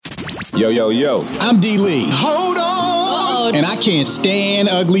Yo, yo, yo. I'm D. Lee. Hold on. Uh-oh. And I can't stand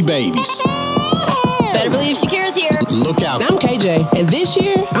ugly babies. Better believe Shakira's here. Look out. I'm KJ, and this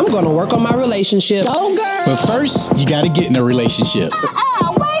year, I'm going to work on my relationship. Oh, girl. But first, you got to get in a relationship. Wait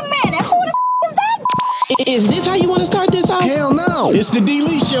a minute. Who the is that? Is this how you want to start this off? Hell no. It's the D.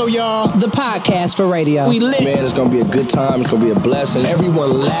 Lee Show, y'all. The podcast for radio. We lit. Man, it's going to be a good time. It's going to be a blessing.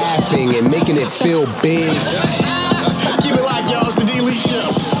 Everyone laughing and making it feel big. Keep it locked, y'all. It's the D. Lee Show.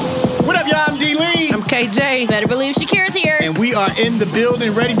 What up, y'all? I'm D. Lee. I'm KJ. Better believe Shakira's here. And we are in the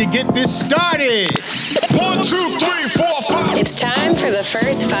building ready to get this started. 1, 2, 3, 4, 5. It's time for the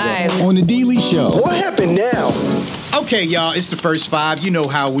first five. On the D. Lee Show. What happened now? Okay, y'all, it's the first five. You know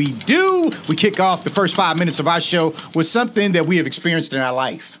how we do. We kick off the first 5 minutes of our show with something that we have experienced in our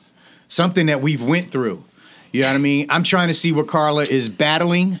life. Something that we've went through. You know what I mean? I'm trying to see what Carla is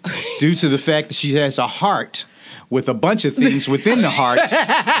battling due to the fact that she has a heart with a bunch of things within the heart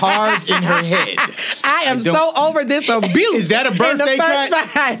carved in her head. I am so over this abuse. Is that a birthday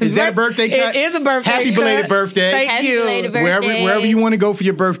cut? Is that a birthday cut? It is a birthday Happy cut. belated birthday. Thank Happy you. belated birthday. Wherever you want to go for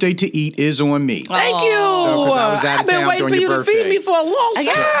your birthday to eat is on me. Thank you. So, 'cause I was out of I've been town waiting during for you your to feed birthday. me for a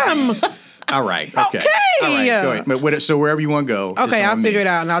long time. All right. Okay. Okay. All right. Go ahead. But so wherever you want to go. Okay, it's I'll on figure me. it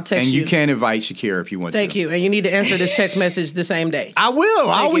out and I'll text And you. you can invite Shakira if you want Thank to. you. And you need to answer this text message the same day. I will.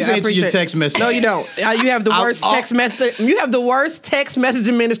 I always I answer your appreciate- text message. No, you don't. You have the worst I'll- text message. You have the worst text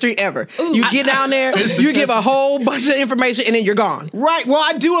messaging ministry ever. You get down there, you give a whole bunch of information, and then you're gone. Right. Well,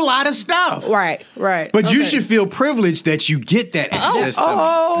 I do a lot of stuff. Right. But you Okay. should feel privileged that you get that access to me.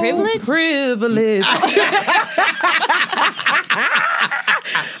 Oh, Privilege? Privilege.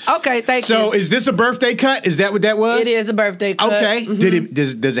 Okay, thank you. So is this a birthday cut? Is that what that was? It is a birthday cut. Okay. Mhm. Did it?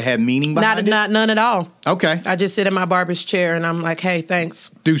 Does it have meaning behind it? None at all. Okay. I just sit in my barber's chair and I'm like, hey, thanks.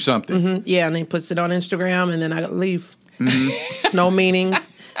 Do something Yeah, and he puts it on Instagram and then I leave. It's no meaning.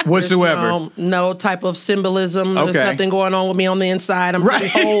 whatsoever. There's no type of symbolism. Okay. There's nothing going on with me on the inside. I'm pretty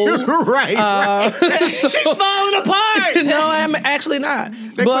whole. right. She's falling apart. No, I'm actually not.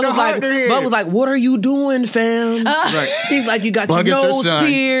 They Bud put a was heart in her head. Bud was like, "What are you doing, fam?" Right. He's like, "You got Bug is your her nose son.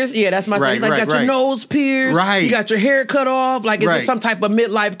 pierced." Yeah, that's my son. Right, He's like, right, "You got right. your nose pierced. Right. You got your hair cut off. Like, is Right. this some type of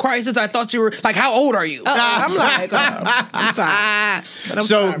midlife crisis? I thought you were like, how old are you?" I'm like, I'm fine. But I'm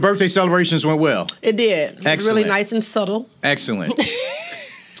So fine. birthday celebrations went well. It did. It was Excellent. really nice and subtle. Excellent.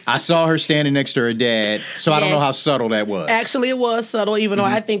 I saw her standing next to her dad, so I don't Yes. know how subtle that was. Actually, it was subtle, even though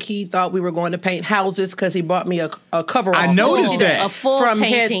I think he thought we were going to paint houses because he bought me a cover. I noticed that. A full From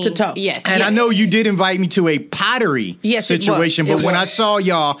head painting. to toe. Yes. And yes. I know you did invite me to a pottery Yes, it was. situation, but It when I was. saw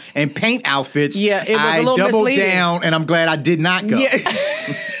y'all in paint outfits, Yeah, it was I a little doubled misleading. down, and I'm glad I did not go Yeah.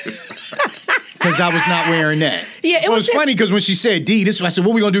 because I was not wearing that. Yeah, it Well, was it's just- funny because when she said, "D, this," I said,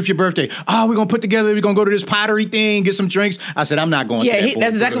 "What are we gonna do for your birthday?" "Oh, we're gonna put together. We're gonna go to this pottery thing, get some drinks." I said, "I'm not going." Yeah, to that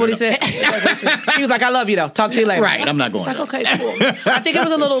that's exactly what he bullshit." said. He was like, "I love you though. Talk to you later." Right, I'm not going. Like, okay, cool. I think it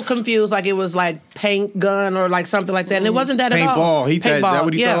was a little confused, like it was like paint gun or like something like that, and it wasn't that at all. Paintball. Is that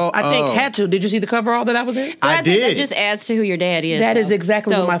what he yeah, thought? I think Oh. had to. Did you see the cover all that I was in? But I I think that did. just adds to who your dad is. That though. is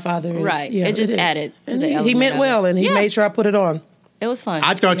exactly So, what my father is. Right. Yeah, it just is. added to And the he element meant of well, it. and he Yeah. made sure I put it on. It was fun.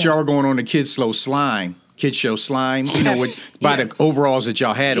 I thought y'all were going on the Kids Show Slime. Kids Show Slime. You know, by the overalls that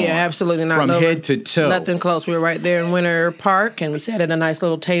y'all had on. Yeah, absolutely not. From No, head to toe. Nothing close. We were right there in Winter Park, and we sat at a nice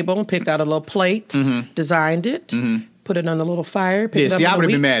little table, picked out a little plate, designed it, put it on the little fire. Picked Yeah, it up see, in I the would have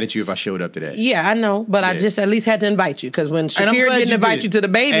been week. mad at you if I showed up to that. Yeah, I know, but I Yeah. just at least had to invite you because when And I'm Shakira glad didn't you invite did. you to the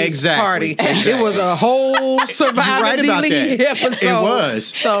baby's Exactly. party, it was a whole surviving You're right about Lee that. episode. It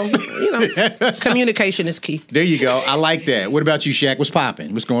was. So, communication is key. There you go. I like that. What about you, Shaq? What's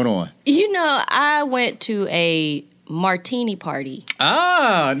popping? What's going on? You know, I went to a martini party.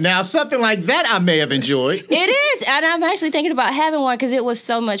 Ah, now something like that I may have enjoyed. It is, and I'm actually thinking about having one because it was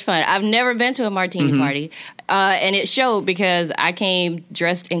so much fun. I've never been to a martini party, and it showed because I came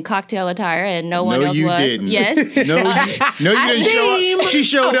dressed in cocktail attire and no one No, else you was. didn't. Yes. No, you didn't show up. She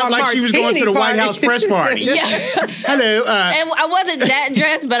showed up a like she was going to the martini White party. House press party. Yeah. Hello. And I wasn't that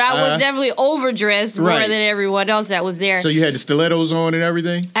dressed, but I was definitely overdressed more Right. than everyone else that was there. So you had the stilettos on and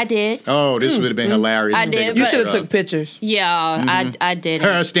everything? I did. Oh, this would have been hilarious. I Take did, a but- You picture should have of took pictures. Yeah, I did.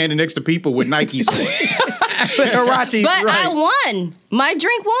 her standing next to people with Nikes on. Karachi. But Right. I won. My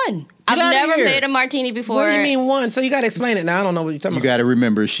drink won. I've outta never here. made a martini before. What do you mean one? So you got to explain it now. I don't know what you're talking You about. got to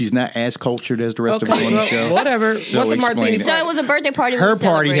remember, she's not as cultured as the rest of us on the well, show. whatever. So What's a explain martini? it. So it was a birthday party. we Her were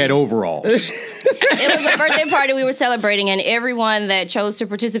party had celebrating. overalls. It was a birthday party we were celebrating, and everyone that chose to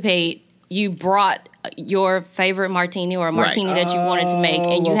participate, you brought your favorite martini or a martini that you wanted to make,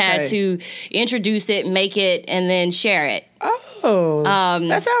 and you had to introduce it, make it, and then share it. Oh,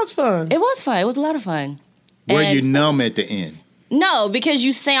 that sounds fun. It was fun. It was a lot of fun. Were And you numb at the end? No, because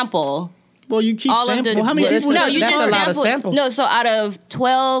you sample. Well, you keep All sampling. of the How many people? no, you That's just a lot of sampled. samples. No, so out of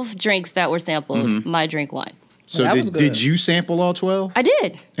 12 drinks that were sampled, my drink won. So That was did good. you sample all 12? I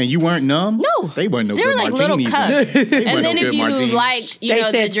did. And you weren't numb? No, They weren't no they were good like little martinis. cups. They And weren't then no if good you martinis. liked, you They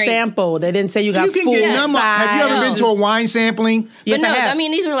know, said the drink. sample. They didn't say you got You can full get numb. Have you ever size. been to a wine sampling? Yes, but no, I have. I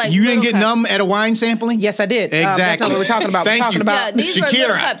mean these were like You little didn't get cups. numb at a wine sampling? Yes, I did. Exactly. That's not what we're talking about. Thank we're talking you. about. Yeah, these were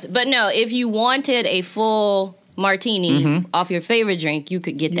little Shakira. cups. But no, if you wanted a full martini off your favorite drink, you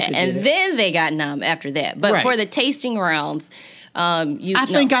could get that. could And get it. then they got numb after that. But Right. for the tasting rounds, I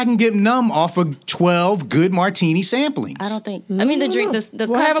think I can get numb off of 12 good martini samplings. I don't think. I mean, the drink, the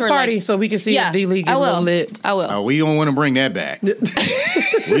We'll cups have a were party like, so we can see yeah, if D-League I is a will. little lit. I will. Oh, we don't want to bring that back.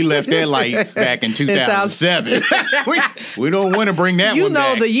 We left that life back in 2007. we don't want to bring that You one know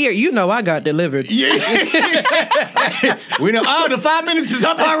back. the year. You know I got delivered. Yeah. We know. Oh, the 5 minutes is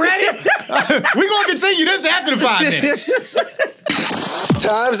up already. We're gonna continue this after the 5 minutes.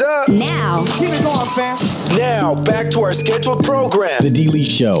 Time's up. Now, Keep it going, fam. Now, back to our scheduled program. The D-Lee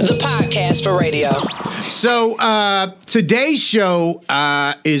Show. the podcast for radio. So today's show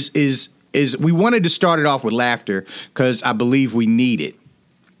is we wanted to start it off with laughter because I believe we need it.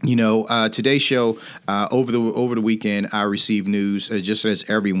 You know, today's show over the weekend, I received news, just as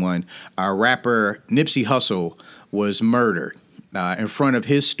everyone. Our rapper Nipsey Hussle was murdered in front of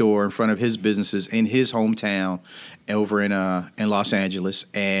his store, in front of his businesses, in his hometown, over in Los Angeles,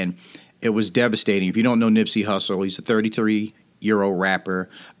 and it was devastating. If you don't know Nipsey Hussle, he's a 33-year-old rapper,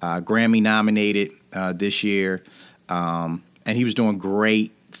 Grammy nominated this year, and he was doing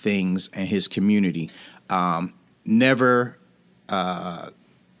great things in his community. Never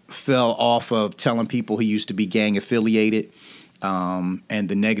fell off of telling people he used to be gang affiliated and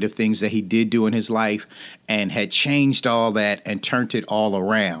the negative things that he did do in his life, and had changed all that and turned it all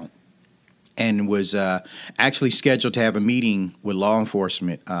around, and was actually scheduled to have a meeting with law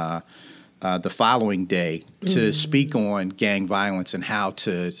enforcement the following day to speak on gang violence and how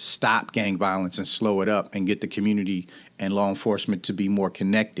to stop gang violence and slow it up and get the community and law enforcement to be more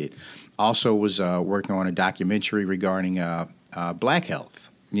connected. Also was working on a documentary regarding black health.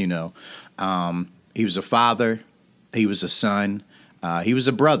 You know, he was a father, he was a son, he was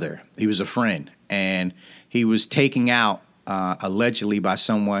a brother, he was a friend, and he was taken out allegedly by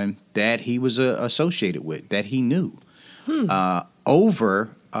someone that he was associated with, that he knew, over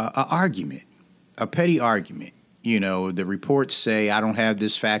an argument, a petty argument. You know, the reports say, I don't have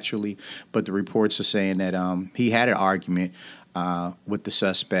this factually, but the reports are saying that he had an argument with the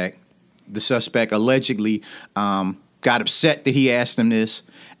suspect. The suspect allegedly got upset that he asked him this,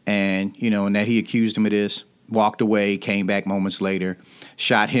 and, you know, and that he accused him of this, walked away, came back moments later,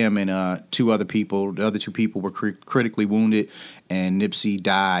 shot him and two other people. The other two people were critically wounded, and Nipsey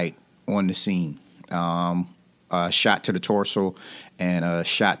died on the scene. Shot to the torso and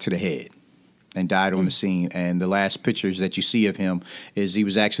shot to the head, and died on the scene. And the last pictures that you see of him is he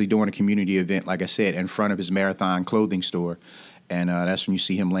was actually doing a community event, like I said, in front of his Marathon clothing store. And that's when you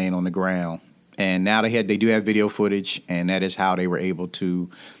see him laying on the ground. And now they do have video footage, and that is how they were able to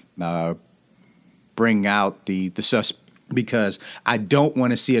bring out the suspect, because I don't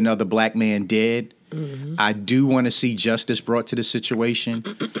want to see another black man dead. Mm-hmm. I do want to see justice brought to the situation.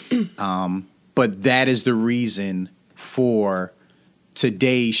 But that is the reason for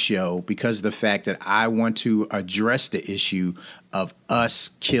today's show, because of the fact that I want to address the issue of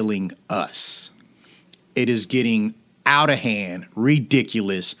us killing us. It is getting out of hand,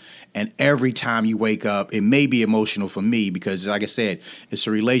 ridiculous, and every time you wake up, it may be emotional for me because, like I said, it's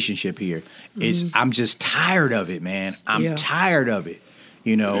a relationship here. I'm just tired of it, man. I'm tired of it.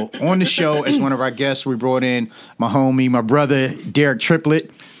 You know, on the show, as one of our guests, we brought in my homie, my brother, Derek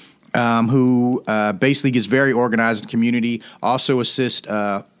Triplett, who basically gets very organized in the community, also assists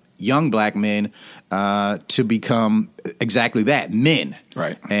young black men to become exactly that, men.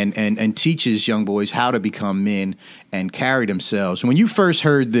 Right. And teaches young boys how to become men and carry themselves. When you first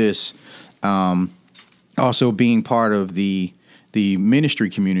heard this, also being part of the ministry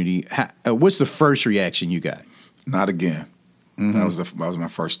community, what's the first reaction you got? Not again. Mm-hmm. That was my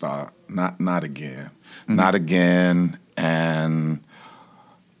first thought. Not again. Mm-hmm. Not again. And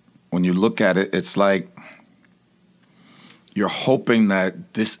when you look at it, it's like you're hoping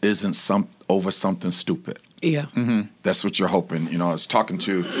that this isn't over something stupid. Yeah. Mm-hmm. That's what you're hoping. You know, I was talking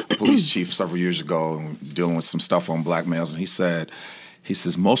to a police chief several years ago and dealing with some stuff on black males, and he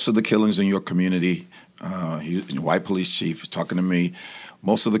says, most of the killings in your community, white police chief, talking to me,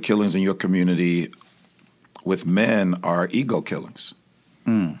 most of the killings in your community with men are ego killings.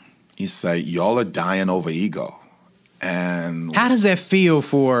 Mm. He said, y'all are dying over ego. And how does that feel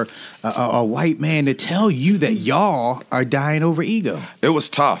for a white man to tell you that y'all are dying over ego? It was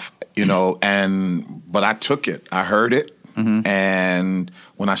tough, but I took it. I heard it. And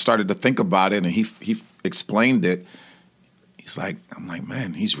when I started to think about it and he explained it, I'm like,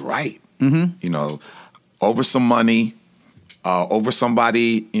 man, he's right. Over some money, over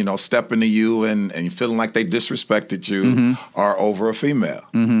somebody, stepping to you and feeling like they disrespected you, or over a female.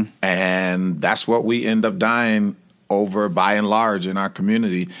 And that's what we end up dying over by and large in our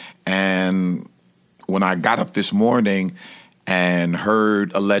community. And when I got up this morning and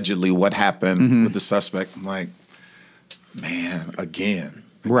heard allegedly what happened with the suspect, I'm like, man, again.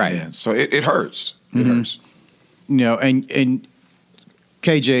 Right. So it hurts. It hurts. And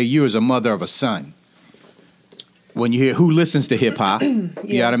KJ, you as a mother of a son, when you hear who listens to hip hop, you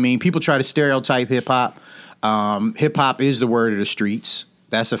know what I mean? People try to stereotype hip hop. Hip hop is the word of the streets.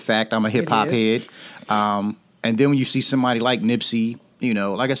 That's a fact. I'm a hip hop head. And then when you see somebody like Nipsey,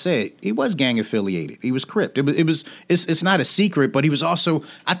 like I said, he was gang affiliated. He was Crip. It's not a secret, but he was also,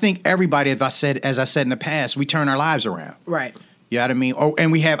 I think everybody, as I said in the past, we turn our lives around. Right. You know what I mean?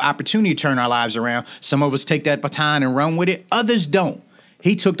 And we have opportunity to turn our lives around. Some of us take that baton and run with it. Others don't.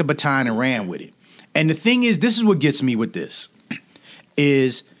 He took the baton and ran with it. And the thing is, this is what gets me with this,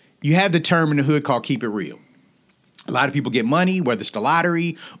 is you have the term in the hood called keep it real. A lot of people get money, whether it's the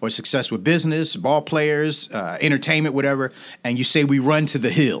lottery or success with business, ball players, entertainment, whatever, and you say we run to the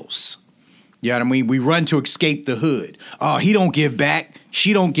hills. You know what I mean? We run to escape the hood. Oh, he don't give back.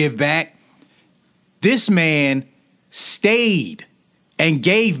 She don't give back. This man stayed and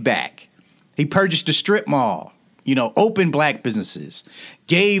gave back. He purchased a strip mall, opened black businesses,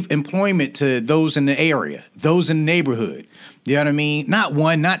 gave employment to those in the area, those in the neighborhood. You know what I mean? Not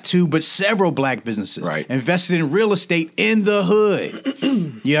one, not two, but several black businesses. Right. Invested in real estate in the hood.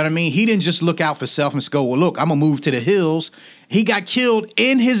 You know what I mean? He didn't just look out for self and go, well, look, I'm going to move to the hills. He got killed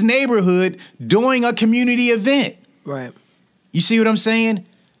in his neighborhood doing a community event. Right. You see what I'm saying?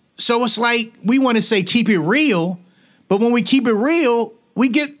 So it's like we want to say keep it real, but when we keep it real, we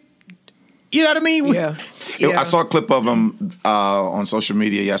get, you know what I mean? Yeah. I saw a clip of him on social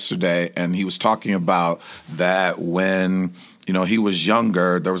media yesterday, and he was talking about that when he was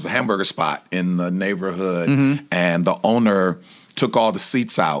younger, there was a hamburger spot in the neighborhood, and the owner took all the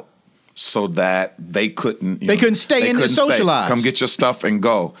seats out so that they couldn't stay and socialize. Come get your stuff and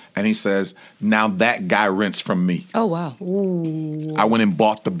go. And he says, now that guy rents from me. Oh, wow. Ooh. I went and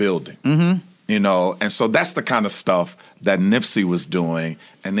bought the building. And so that's the kind of stuff that Nipsey was doing.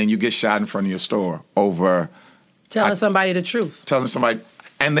 And then you get shot in front of your store over telling somebody the truth. Telling somebody,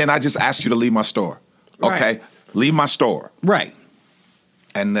 and then I just asked you to leave my store. Okay? Right. Leave my store. Right.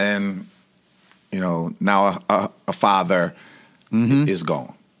 And then, now a father is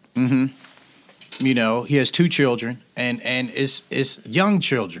gone. He has 2 children, and it's young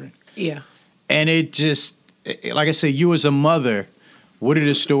children. Yeah. And it just, like I say, you as a mother, what are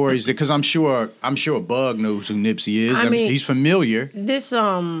the stories? Because I'm sure Bug knows who Nipsey is. I mean, he's familiar.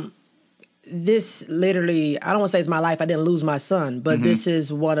 This literally, I don't want to say it's my life. I didn't lose my son, but this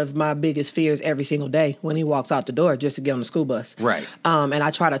is one of my biggest fears every single day when he walks out the door just to get on the school bus. Right. And I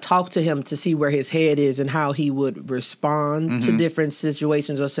try to talk to him to see where his head is and how he would respond to different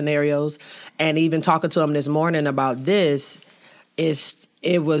situations or scenarios. And even talking to him this morning about this,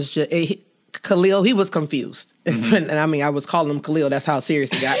 Khalil, he was confused. And I mean, I was calling him Khalil. That's how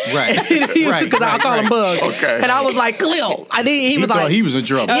serious he got. Right. Because I call him Bug. Okay. And I was like, Khalil. He was thought like, he was in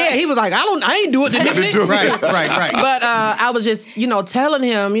trouble. Yeah, he was like, I ain't do it to Nipsey. Right. But I was just, telling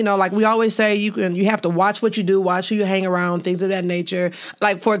him, like we always say, you have to watch what you do, watch who you hang around, things of that nature.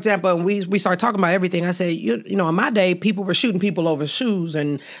 Like, for example, we started talking about everything. I said, in my day, people were shooting people over shoes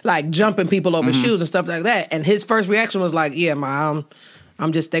and like jumping people over shoes and stuff like that. And his first reaction was like, yeah, Mom, they're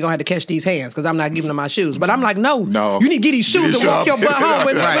going to have to catch these hands because I'm not giving them my shoes. But I'm like, no. You need to get these shoes and walk your butt home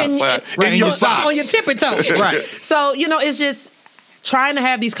and your socks on your tippy toes. Right. So, it's just trying to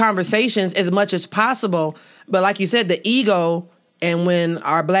have these conversations as much as possible. But like you said, the ego, and when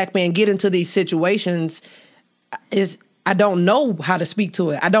our black men get into these situations, I don't know how to speak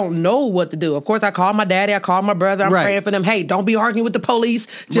to it. I don't know what to do. Of course, I call my daddy. I call my brother. I'm praying for them. Hey, don't be arguing with the police.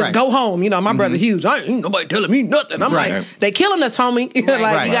 Just go home. My brother's huge. Ain't nobody telling me nothing. I'm like, they killing us, homie. You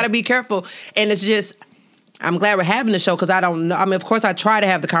got to be careful. And it's just, I'm glad we're having the show because I don't know. I mean, of course, I try to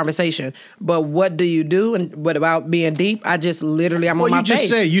have the conversation, but what do you do? And what about being deep? I just literally, I'm on my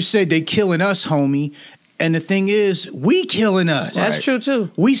face. You said they killing us, homie. And the thing is, we killing us. That's true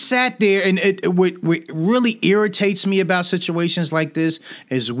too. We sat there, and what really irritates me about situations like this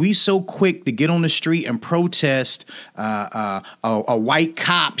is we so quick to get on the street and protest a white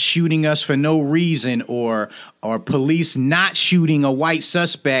cop shooting us for no reason, or police not shooting a white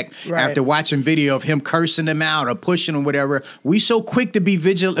suspect after watching video of him cursing them out or pushing them, whatever. We so quick to be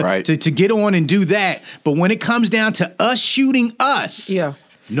vigilant to get on and do that, but when it comes down to us shooting us,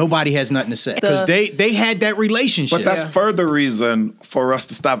 nobody has nothing to say because they had that relationship. But that's further reason for us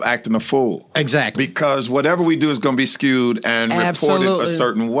to stop acting a fool. Exactly. Because whatever we do is going to be skewed and reported a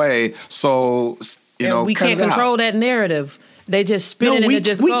certain way. So, we can't control that narrative. They just spin it and it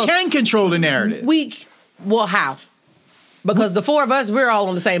just goes. We can control the narrative. Well, how? Because the four of us, we're all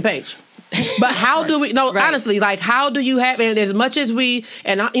on the same page. But how do we, honestly, like, how do you have, and as much as we,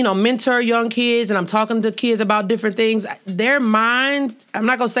 and mentor young kids, and I'm talking to kids about different things, their minds, I'm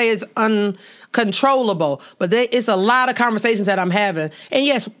not going to say it's uncontrollable, but it's a lot of conversations that I'm having. And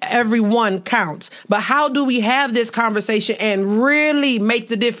yes, everyone counts. But how do we have this conversation and really make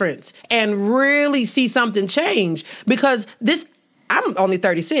the difference and really see something change? Because I'm only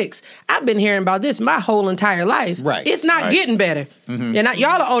 36. I've been hearing about this my whole entire life. Right. It's not getting better. Mm-hmm. And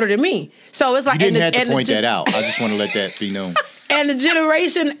y'all are older than me. So it's like... You didn't have to point that out. I just want to let that be known. And the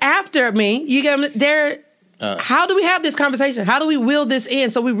generation after me, you get them, they're... how do we have this conversation? How do we will this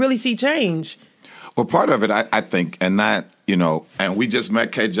in so we really see change? Well, part of it, I think, and that, and we just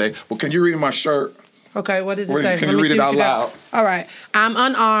met KJ. Well, can you read my shirt? Okay, what does it say? Can you read it out loud? All right. I'm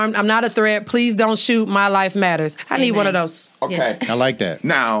unarmed. I'm not a threat. Please don't shoot. My life matters. I need one of those. Okay. I like that.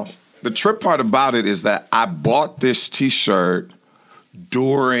 Now, the trip part about it is that I bought this T-shirt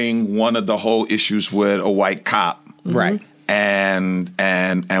during one of the whole issues with a white cop. Right. And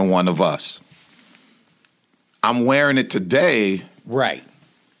one of us. I'm wearing it today. Right.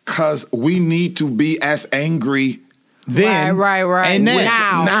 Because we need to be as angry then, right. And then.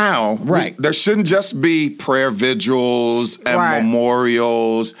 Now, right. There shouldn't just be prayer vigils and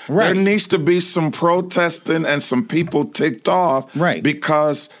memorials. Right. There needs to be some protesting and some people ticked off. Right.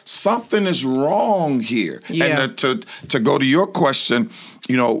 Because something is wrong here. Yeah. And to go to your question,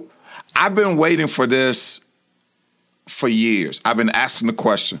 I've been waiting for this for years. I've been asking the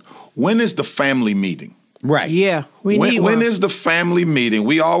question, when is the family meeting? Right. Yeah. When is the family meeting?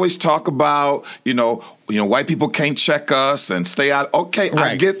 We always talk about, white people can't check us and stay out. Okay,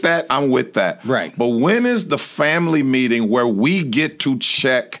 right. I get that. I'm with that. Right. But when is the family meeting where we get to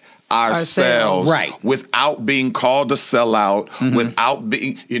check ourselves right. without being called a sellout, without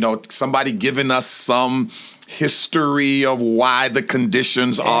being, somebody giving us some history of why the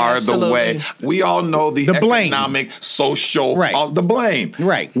conditions are the way. We all know the economic, social, the blame.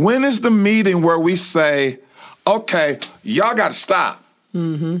 Right. When is the meeting where we say, okay, y'all got to stop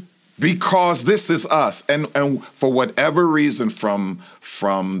because this is us, and for whatever reason, from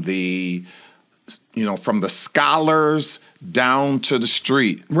the scholars down to the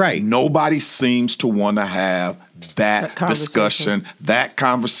street, right? Nobody seems to want to have that discussion, that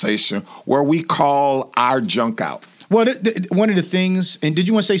conversation where we call our junk out. Well, one of the things, and did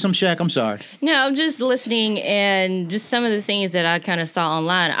you want to say something, Shaq? I'm sorry. No, I'm just listening, and just some of the things that I kind of saw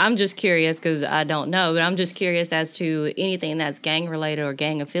online. I'm just curious because I don't know, but I'm just curious as to anything that's gang related or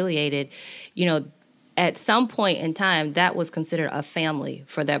gang affiliated. At some point in time, that was considered a family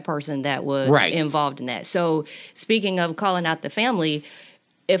for that person that was involved in that. So speaking of calling out the family,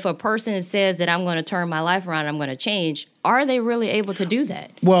 if a person says that I'm going to turn my life around, I'm going to change, are they really able to do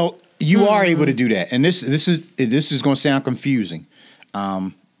that? Well, you are able to do that. And this is going to sound confusing.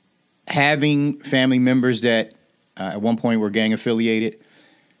 Having family members that at one point were gang affiliated,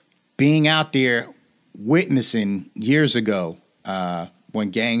 being out there witnessing years ago when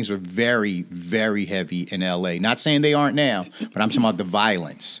gangs were very, very heavy in L.A. Not saying they aren't now, but I'm talking about the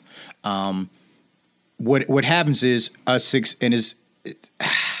violence. What happens is it's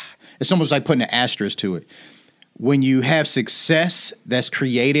almost like putting an asterisk to it. When you have success that's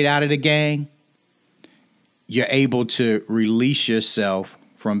created out of the gang, you're able to release yourself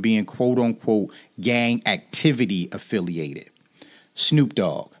from being quote unquote gang activity affiliated. Snoop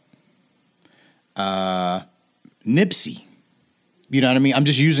Dogg, Nipsey. You know what I mean? I'm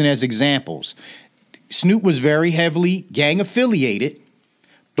just using as examples. Snoop was very heavily gang affiliated,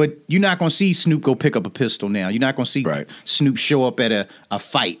 but you're not going to see Snoop go pick up a pistol now. You're not going to see Snoop show up at a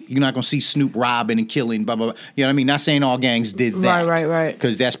fight. You're not going to see Snoop robbing and killing, blah, blah, blah. You know what I mean? Not saying all gangs did that. Right.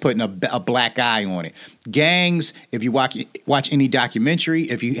 Because that's putting a black eye on it. Gangs, if you watch any documentary,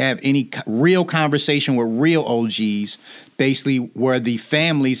 if you have any real conversation with real OGs, basically were the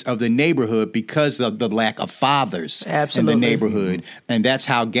families of the neighborhood because of the lack of fathers in the neighborhood. And that's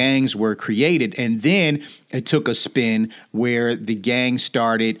how gangs were created. And then it took a spin where the gang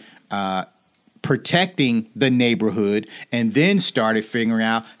started protecting the neighborhood and then started figuring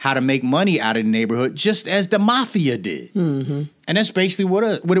out how to make money out of the neighborhood, just as the mafia did. Mm-hmm. And that's basically what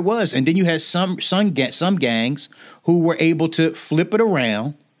it was. And then you had some gangs who were able to flip it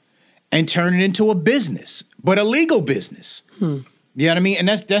around and turn it into a business, but a legal business. You know what I mean? And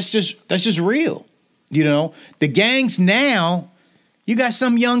that's just real. You know, the gangs now, you got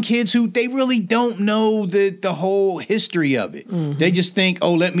some young kids who they really don't know the whole history of it. Mm-hmm. They just think,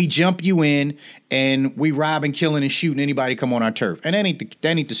 oh, let me jump you in and we robbing, killing, and shooting anybody come on our turf. And that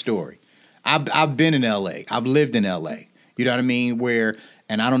ain't the story. I've been in L.A. I've lived in L.A. You know what I mean?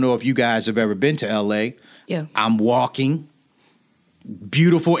 And I don't know if you guys have ever been to L.A. Yeah. I'm walking,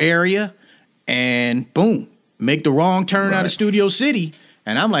 beautiful area, and boom, make the wrong turn out of Studio City.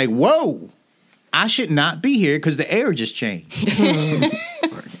 And I'm like, whoa. I should not be here because the air just changed.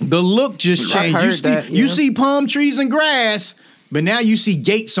 The look just changed. You see palm trees and grass, but now you see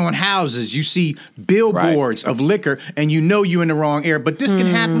gates on houses. You see billboards of liquor, and you know you're in the wrong area. But this can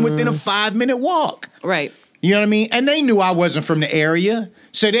happen within a 5-minute walk. Right. You know what I mean? And they knew I wasn't from the area,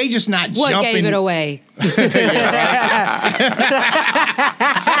 so they just not jumping. What gave it away?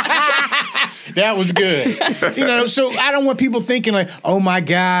 That was good. You know, so I don't want people thinking like, oh my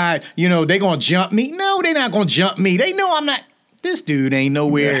God, you know, they gonna jump me. No, they're not gonna jump me. They know I'm not, this dude ain't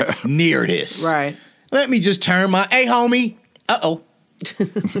nowhere near this. Right. Let me just turn my, hey homie, uh-oh.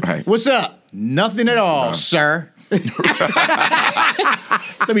 Right. What's up? Nothing at all, sir.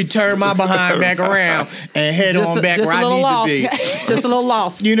 Let me turn my behind back around and head on back where I need to be. Just a little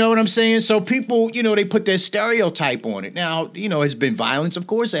lost. You know what I'm saying? So people, you know, they put their stereotype on it. Now, you know, it's been violence. Of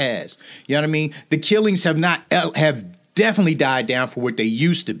course it has. You know what I mean? The killings have definitely died down for what they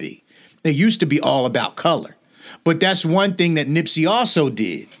used to be. They used to be all about color. But that's one thing that Nipsey also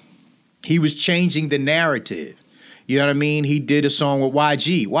did. He was changing the narrative. You know what I mean? He did a song with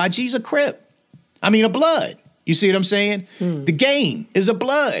YG. YG's a Crip. I mean, a Blood. You see what I'm saying? The Game is a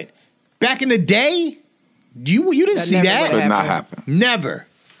Blood. Back in the day, you didn't see that. Could not happen. Never.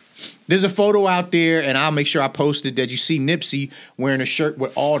 There's a photo out there, and I'll make sure I post it, that you see Nipsey wearing a shirt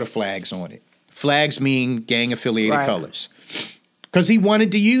with all the flags on it. Flags mean gang-affiliated colors. Because he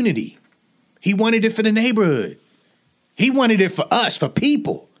wanted the unity. He wanted it for the neighborhood. He wanted it for us, for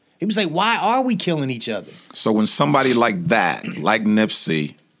people. He was like, why are we killing each other? So when somebody like that, like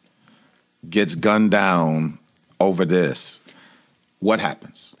Nipsey, gets gunned down over this, what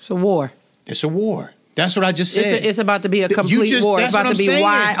happens? It's a war. It's a war. That's what I just said. It's about to be a complete war. It's about to be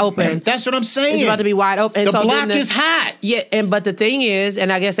wide open. That's what I'm saying. It's about to be wide open. The block is hot. Yeah, but the thing is,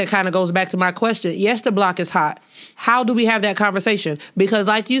 and I guess that kind of goes back to my question. Yes, the block is hot. How do we have that conversation? Because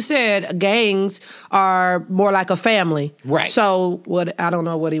like you said, gangs are more like a family. Right. So I don't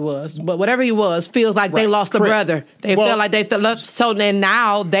know what he was, but whatever he was, feels like they lost a brother. They felt like they felt, so then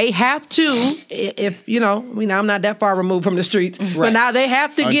now they have to, if, you know, I'm not that far removed from the streets, but now they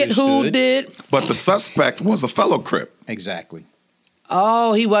have to get who did. But the suspect was a fellow Crip. Exactly.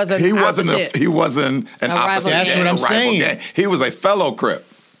 Oh, he wasn't an opposite. He wasn't an opposite. That's what I'm saying. Gang. He was a fellow Crip.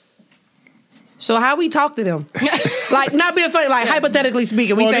 So how we talk to them? Like, not being funny, like hypothetically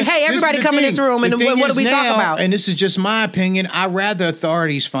speaking, we say, hey, everybody come in this room, and what do we talk about? And this is just my opinion, I'd rather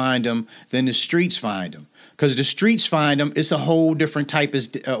authorities find them than the streets find them. Because the streets find them, it's a whole different type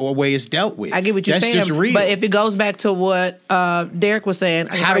of way it's dealt with. I get what you're saying. That's just real. But if it goes back to what Derek was saying.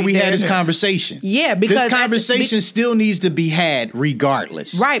 How do we have this conversation? Yeah, because this conversation still needs to be had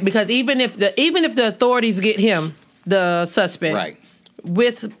regardless. Right, because even if the authorities get him, the suspect,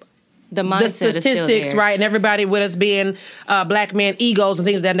 with the mindset the statistics, right, and everybody with us being black men egos and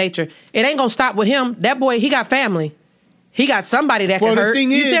things of that nature, it ain't gonna stop with him. That boy, he got family. He got somebody that can hurt. You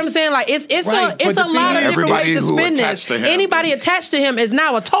see what I'm saying? Like it's a lot of different ways to spin this. Anybody attached to him is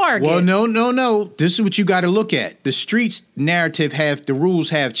now a target. Well, no. This is what you got to look at. The streets narrative the rules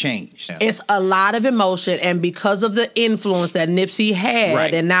have changed. It's a lot of emotion, and because of the influence that Nipsey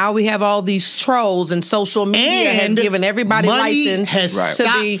had, and now we have all these trolls and social media has given everybody money license has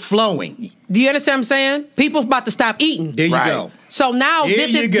stopped flowing. Do you understand what I'm saying? People's about to stop eating. There you go. So now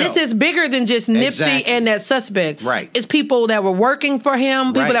this is bigger than just Nipsey and that suspect. Right. It's people that were working for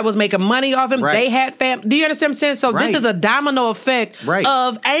him, people that was making money off him. They had family. Do you understand what I'm saying? So this is a domino effect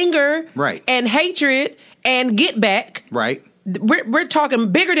of anger and hatred and get back. Right. We're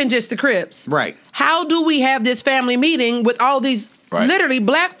talking bigger than just the Crips. Right. How do we have this family meeting with all these Right. Literally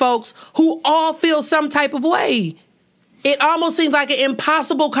black folks who all feel some type of way. It almost seems like an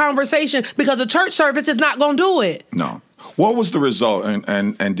impossible conversation because a church service is not going to do it. No. What was the result?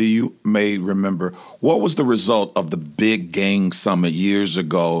 And do you may remember, what was the result of the big gang summit years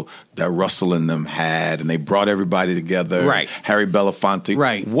ago that Russell and them had, and they brought everybody together? Right. Harry Belafonte.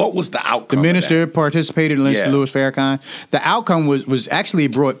 Right. What was the outcome? The minister participated in Yeah. Louis Farrakhan. The outcome was actually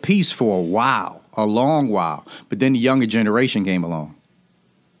it brought peace for a while, a long while. But then the younger generation came along.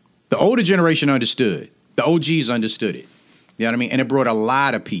 The older generation understood. The OGs understood it. You know what I mean? And it brought a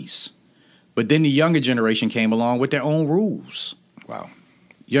lot of peace. But then the younger generation came along with their own rules. Wow.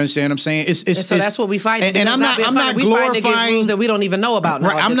 You understand what I'm saying? So that's what we fight. And I'm not we fighting against glorifying rules that we don't even know about now.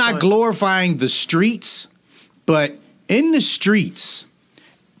 Right, at I'm this not point. glorifying the streets, but in the streets,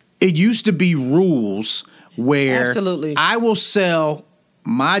 it used to be rules where Absolutely. I will sell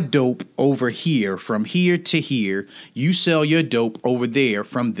my dope over here from here to here. You sell your dope over there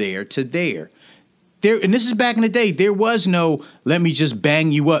from there to there. And this is back in the day. There was no let me just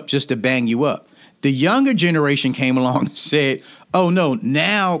bang you up just to bang you up. The younger generation came along and said, "Oh no,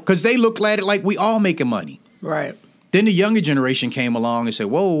 now," because they looked at it like we all making money. Right. Then the younger generation came along and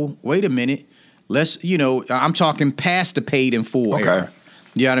said, "Whoa, wait a minute. Let's, I'm talking past the paid in full Okay. era.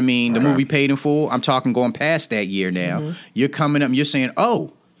 You know what I mean? The movie Paid in Full. I'm talking going past that year now. Mm-hmm. You're coming up and you're saying,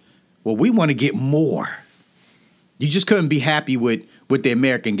 oh, well, we want to get more. You just couldn't be happy with the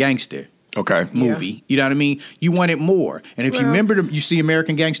American Gangster Okay. movie. You know what I mean? You wanted more. And if you remember, you see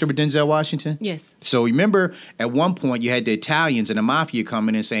American Gangster with Denzel Washington? Yes. So remember, at one point, you had the Italians and the mafia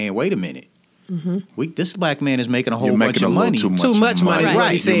coming and saying, wait a minute. This black man is making a whole You're bunch making a of little money. too Too much much money, is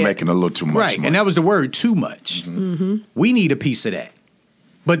what he said. You're making a little too much Right, money. and that was the word, too much. We need a piece of that.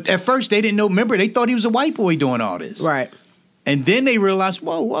 But at first, they didn't know. Remember, they thought he was a white boy doing all this. Right. And then they realized,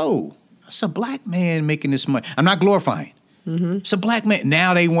 whoa, it's a black man making this money. I'm not glorifying. It's a black man.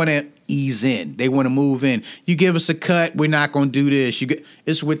 Now they want to ease in. They want to move in. You give us a cut, we're not going to do this.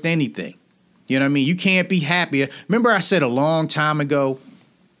 It's with anything. You know what I mean? You can't be happy. Remember I said a long time ago,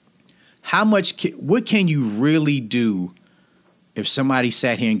 what can you really do if somebody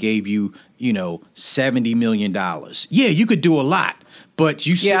sat here and gave you, $70 million? Yeah, you could do a lot. But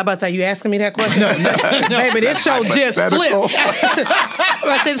you Yeah, I'm about to say, you asking me that question? Baby, this show just flipped.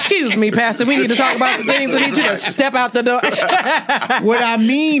 I said, excuse me, Pastor, we need to talk about some things. I need you to step out the door. What I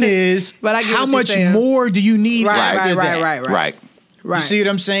mean is, But I get how what you're much saying. more do you need after that? Right. You see what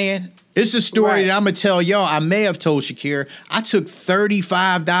I'm saying? It's a story Right. that I'm going to tell y'all. I may have told Shakira. I took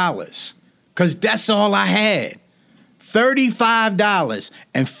 $35 because that's all I had. $35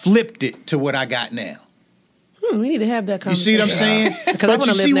 and flipped it to what I got now. We need to have that You conversation. see what I'm saying? Because I But you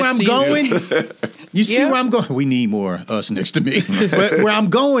wanna live see where next I'm to you. going? You see where I'm going? We need more us next to me. But where I'm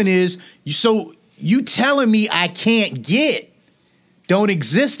going is, you telling me I can't get don't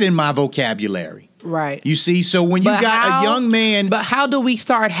exist in my vocabulary. Right. You see? So when you But got a young man... But how do we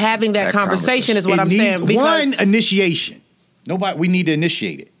start having that conversation is what it I'm needs saying. Because one, initiation. We need to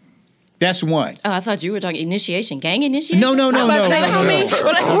initiate it. That's one. Oh, I thought you were talking initiation, gang initiation. No. Like,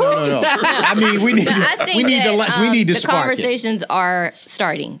 I mean, we need to. I think we need to the spark it. conversations are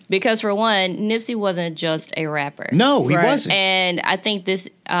starting because, for one, Nipsey wasn't just a rapper. No, he Right. wasn't. And I think this,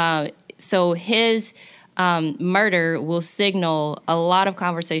 so his murder will signal a lot of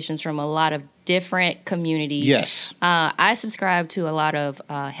conversations from a lot of different communities. Yes. I subscribe to a lot of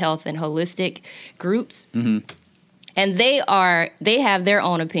health and holistic groups. And they have their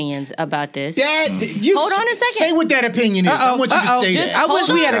own opinions about this. Hold on a second. Say what that opinion is. I want you to say that. I wish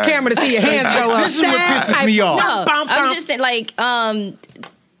we had a camera to see your hands go up. This is what pisses me off. No, I'm just saying,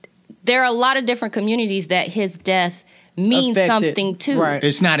 there are a lot of different communities that his death means Affected. something to. Right.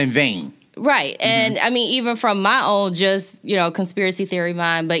 It's not in vain. Right. And I mean, even from my own just, conspiracy theory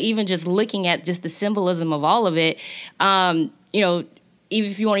mind, but even just looking at just the symbolism of all of it, even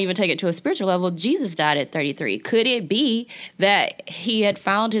if you want to even take it to a spiritual level, Jesus died at 33. Could it be that he had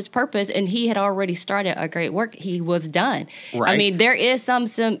found his purpose and he had already started a great work? He was done. Right. I mean, there is some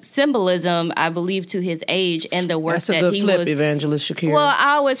symbolism, I believe, to his age and the work That's a that good he flip, was. Evangelist Shakira. Well,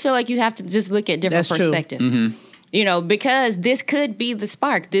 I always feel like you have to just look at different That's true. perspective. Because this could be the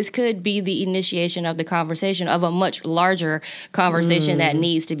spark. This could be the initiation of the conversation of a much larger conversation that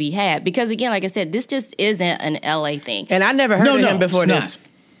needs to be had. Because again, like I said, this just isn't an LA thing. And I never heard of him before it's this.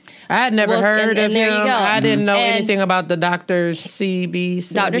 I had never Well, heard and of there him. you go. I didn't know And anything about the Dr. Sebi.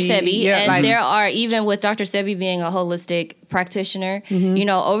 Dr. Sebi, Yeah, and there are, even with Dr. Sebi being a holistic practitioner,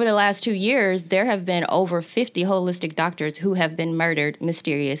 over the last 2 years, there have been over 50 holistic doctors who have been murdered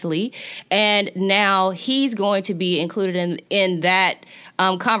mysteriously. And now he's going to be included in that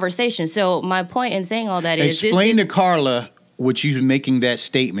conversation. So my point in saying all that is... Explain to Carla what you making that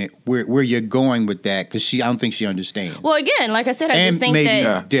statement, where you're going with that, because I don't think she understands. Well, again, like I said, I just think maybe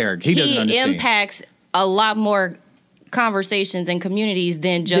that Derek, he doesn't understand. Impacts a lot more conversations and communities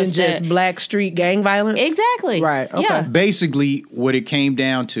than just Black street gang violence. Exactly. Right. Okay. Yeah. Basically, what it came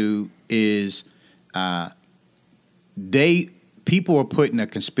down to is people are putting a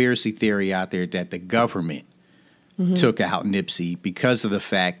conspiracy theory out there that the government took out Nipsey because of the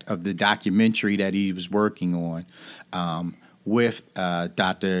fact of the documentary that he was working on with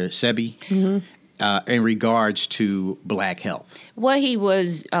Dr. Sebi in regards to black health. What he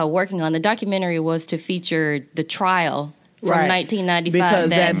was working on, the documentary was to feature the trial from 1995. Because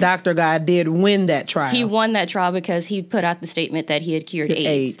that doctor guy did win that trial. He won that trial because he put out the statement that he had cured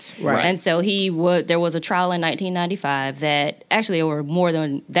AIDS. Right. And so there was a trial in 1995 that actually there were more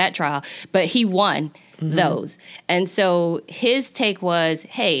than that trial, but he won those. And so his take was,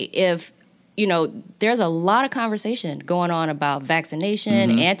 hey, if there's a lot of conversation going on about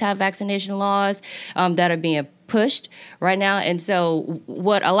vaccination, anti-vaccination laws that are being pushed right now. And so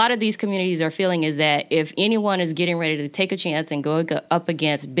what a lot of these communities are feeling is that if anyone is getting ready to take a chance and go up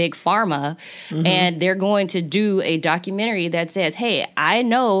against big pharma, and they're going to do a documentary that says, hey, I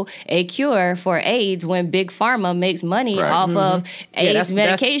know a cure for AIDS when big pharma makes money off of AIDS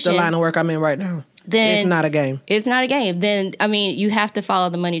medication. That's the line of work I'm in right now. Then it's not a game. It's not a game. Then, I mean, you have to follow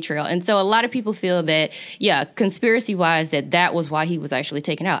the money trail. And so a lot of people feel that, conspiracy-wise, that was why he was actually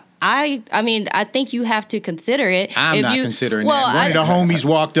taken out. I mean, I think you have to consider it. I'm not considering that. One of the homies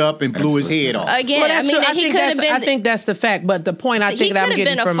walked up and blew his head off. Again, he could have been... I think that's the fact, but the point I think that I'm getting from...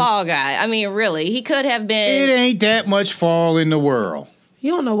 He could have been a fall guy. I mean, really. He could have been... It ain't that much fall in the world.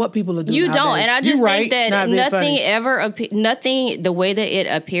 You don't know what people are doing. You don't, and I just think that nothing nothing, the way that it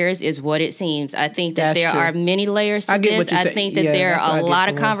appears is what it seems. I think that there are many layers to this. I think that there are a lot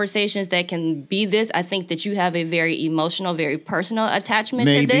of conversations that can be this. I think that you have a very emotional, very personal attachment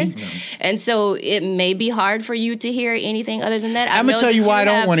to this. And so it may be hard for you to hear anything other than that. I'm going to tell you why I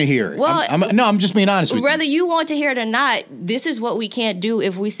don't want to hear it. Well, I'm just being honest with you. Whether you want to hear it or not, this is what we can't do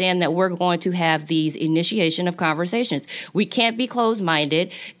if we stand that we're going to have these initiation of conversations. We can't be closed-minded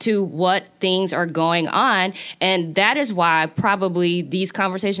to what things are going on, and that is why probably these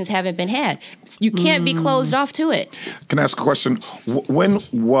conversations haven't been had. You can't be closed off to it. Can I ask a question? When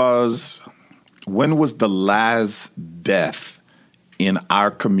was the last death in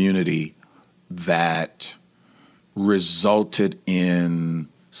our community that resulted in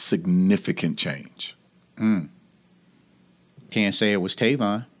significant change? Can't say it was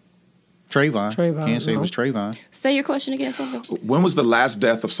Trayvon. Can't say it was Trayvon. Say your question again, Phil. When was the last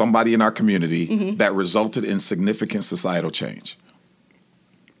death of somebody in our community that resulted in significant societal change?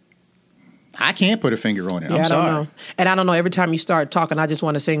 I can't put a finger on it. I'm sorry. I don't know. And I don't know. Every time you start talking, I just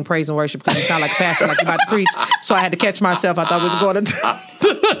want to sing praise and worship because you sound like a pastor, like you're about to preach. So I had to catch myself. I thought we was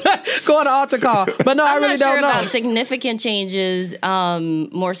going to altar call. But no, I really don't know. I'm not sure about significant changes,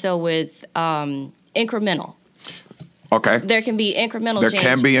 more so with incremental. Okay. There can be incremental change. There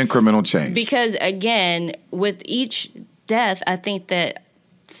can be incremental change. Because, again, with each death, I think that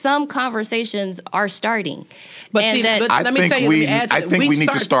some conversations are starting. I think we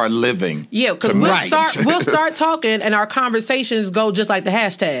need to start living. Yeah, because we'll start talking, and our conversations go just like the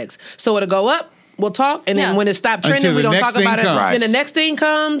hashtags. So it'll go up. We'll talk, and then when it stops trending, we don't talk about it. Then the next thing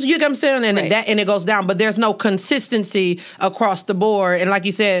comes, you get what I'm saying, and and it goes down. But there's no consistency across the board. And like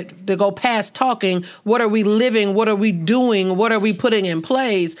you said, to go past talking, what are we living? What are we doing? What are we putting in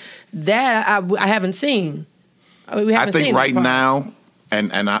place? That I haven't seen. I think right now,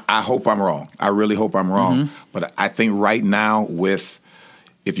 and I hope I'm wrong. I really hope I'm wrong. But I think right now, if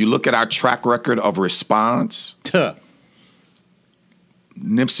you look at our track record of response.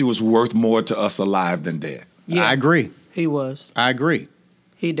 Nipsey was worth more to us alive than dead. Yeah, I agree. He was. I agree.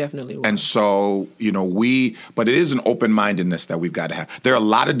 He definitely was. And so, but it is an open-mindedness that we've got to have. There are a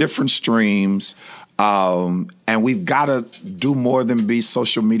lot of different streams, and we've got to do more than be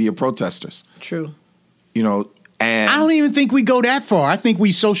social media protesters. True. And I don't even think we go that far. I think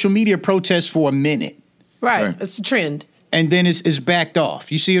we social media protest for a minute. Right. It's a trend. And then it's backed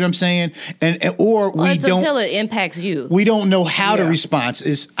off. You see what I'm saying? Until it impacts you. We don't know how to respond.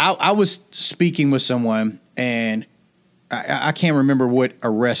 I was speaking with someone, and I can't remember what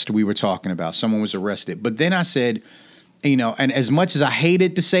arrest we were talking about. Someone was arrested. But then I said, and as much as I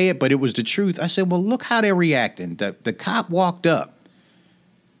hated to say it, but it was the truth, I said, well, look how they're reacting. The cop walked up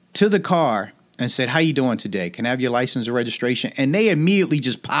to the car and said, how you doing today? Can I have your license and registration? And they immediately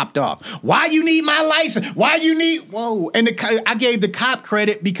just popped off. Why you need my license? Why you need... Whoa. And I gave the cop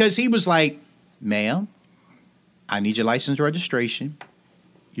credit because he was like, ma'am, I need your license and registration.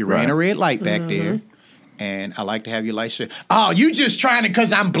 You ran a red light back there. and I like to have your license. Oh, you just trying to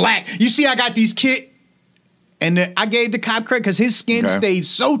because I'm black. You see, I got these kids. And I gave the cop credit because his skin stayed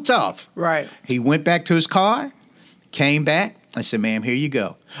so tough. Right. He went back to his car, came back. I said, ma'am, here you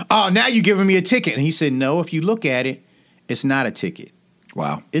go. Oh, now you're giving me a ticket. And he said, no, if you look at it, it's not a ticket.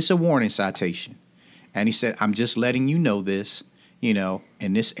 Wow. It's a warning citation. And he said, I'm just letting you know this, you know,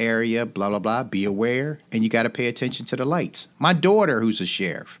 in this area, blah, blah, blah, be aware, and you got to pay attention to the lights. My daughter, who's a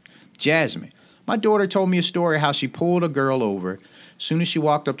sheriff, Jasmine, my daughter told me a story how she pulled a girl over. As soon as she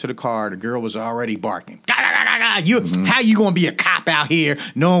walked up to the car, the girl was already barking. How you going to be a cop out here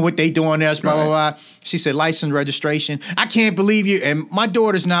knowing what they doing there, blah, blah, blah. She said, license, registration. I can't believe you. And my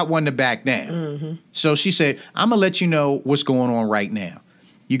daughter's not one to back down. So she said, I'm going to let you know what's going on right now.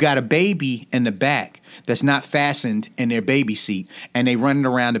 You got a baby in the back that's not fastened in their baby seat, and they running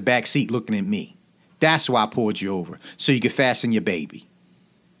around the back seat looking at me. That's why I pulled you over, so you could fasten your baby.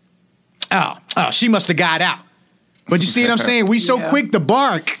 Oh, she must have got out. But you see what I'm saying? We so quick to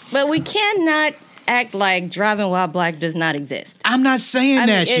bark. But we cannot act like driving while black does not exist. I'm not saying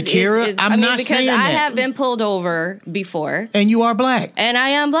that, Shakira. I'm not saying that. Because I have been pulled over before. And you are black. And I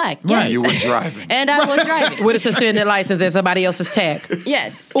am black. Right. Yes. You were driving. And I was driving. With a suspended license and somebody else's tag.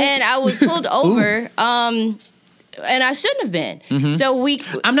 Yes. And I was pulled over. And I shouldn't have been. So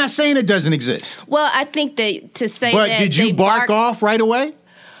I'm not saying it doesn't exist. Well, I think that to say but that. But did you bark off right away?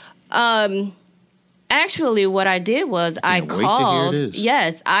 Actually, what I did was I called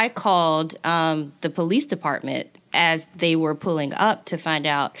the police department as they were pulling up to find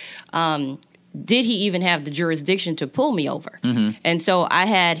out did he even have the jurisdiction to pull me over. And so I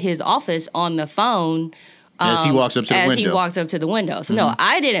had his office on the phone as he walks up to the window. As he walks up to the window. So no,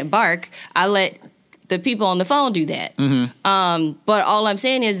 I didn't bark. I let the people on the phone do that. But all I'm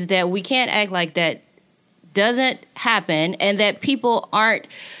saying is that we can't act like that doesn't happen and that people aren't,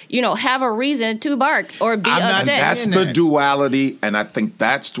 have a reason to bark or be upset. That's the duality, and I think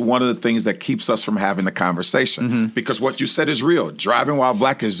that's one of the things that keeps us from having the conversation. Because what you said is real. Driving while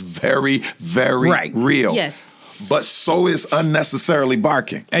black is very, very real. Yes. But so is unnecessarily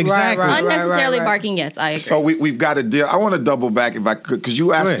barking. Exactly. Unnecessarily barking, yes, I agree. So we've got to deal. I want to double back if I could, because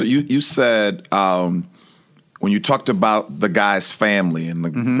you asked, you said, when you talked about the guy's family and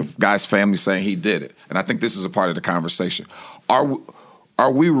the guy's family saying he did it, and I think this is a part of the conversation.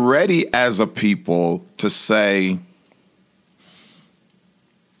 Are we ready as a people to say,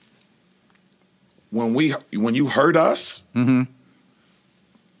 when you hurt us,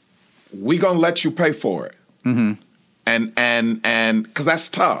 we gonna let you pay for it, and because that's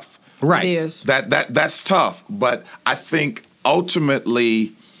tough, right? It is. That's tough, but I think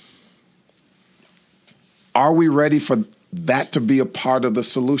ultimately, are we ready for that to be a part of the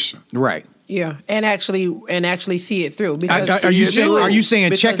solution? Right. Yeah, and actually see it through. Because are you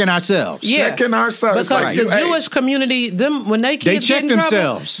saying checking ourselves? Yeah, checking ourselves. Because the Jewish community, when they kids check get in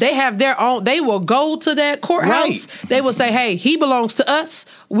themselves. Trouble, they have their own. They will go to that courthouse. Right. They will say, "Hey, he belongs to us.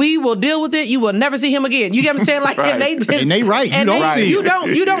 We will deal with it. You will never see him again." You get what I'm saying? Like, and they right.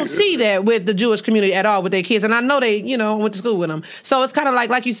 You don't see that with the Jewish community at all with their kids. And I know they went to school with them. So it's kind of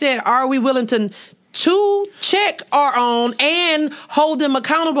like you said, are we willing to check our own and hold them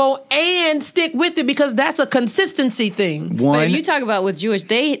accountable and stick with it, because that's a consistency thing. But you talk about with Jewish,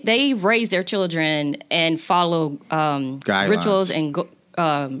 they raise their children and follow rituals and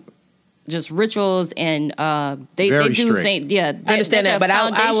just rituals, and they do things. Yeah, I understand that, but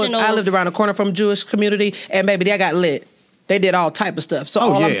I lived around the corner from Jewish community, and baby, they got lit. They did all type of stuff. So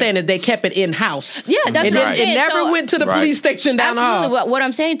I'm saying is they kept it in house. Yeah, that's what I'm saying. It never went to the police station down the hall. Absolutely. What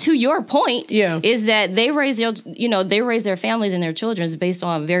I'm saying, to your point, is that they raise their families and their children based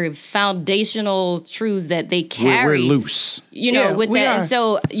on very foundational truths that they carry. We're loose. With that. And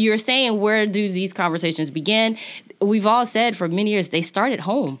so you're saying, where do these conversations begin? We've all said for many years they start at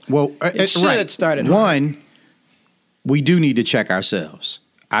home. Well, it should start at home. One, we do need to check ourselves.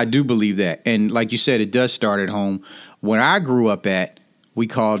 I do believe that. And like you said, it does start at home. When I grew up we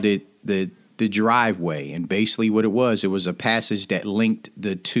called it the driveway. And basically what it was a passage that linked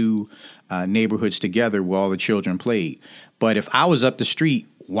the two neighborhoods together where all the children played. But if I was up the street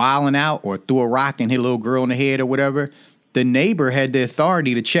wilding out or threw a rock and hit a little girl in the head or whatever, the neighbor had the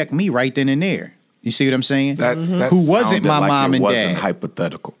authority to check me right then and there. You see what I'm saying? That who wasn't my mom and dad. Wasn't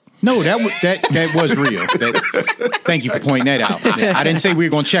hypothetical. No, that was real. Thank you for pointing that out. I didn't say we were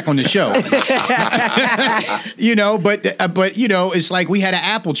going to check on the show. But it's like we had an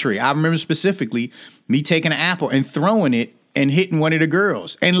apple tree. I remember specifically me taking an apple and throwing it and hitting one of the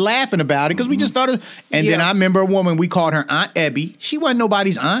girls and laughing about it because we just thought of. And then I remember a woman, we called her Aunt Ebby. She wasn't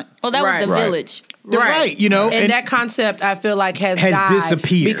nobody's aunt. Well, that was the village. they're right, you know. And that concept, I feel like, has died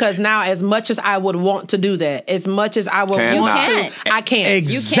disappeared. because now, as much as I would want to do that, as much as I would want to, I can't.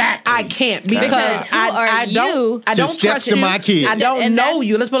 Exactly. I can't because I don't steps trust to you. my kid. I don't know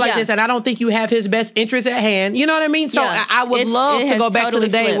you. Let's put it like this, and I don't think you have his best interest at hand. You know what I mean? So I would love to go back to the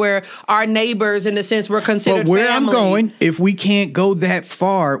day where our neighbors, in the sense, were considered. But where family. I'm going, if we can't go that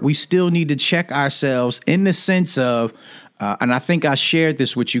far, we still need to check ourselves in the sense of, and I think I shared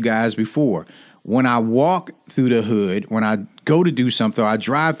this with you guys before. When I walk through the hood, when I go to do something, or I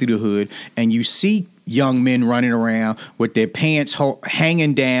drive through the hood, and you see young men running around with their pants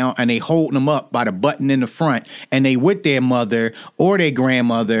hanging down, and they holding them up by the button in the front, and they with their mother or their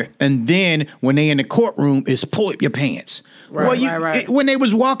grandmother, and then when they in the courtroom, it's pull up your pants. Right. When they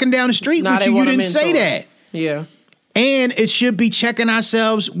was walking down the street with you, you didn't say that. Yeah. And it should be checking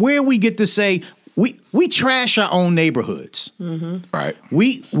ourselves where we get to say, we trash our own neighborhoods. Mm-hmm. Right.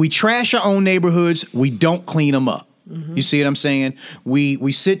 We trash our own neighborhoods. We don't clean them up. Mm-hmm. You see what I'm saying?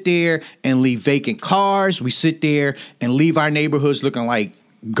 We sit there and leave vacant cars. We sit there and leave our neighborhoods looking like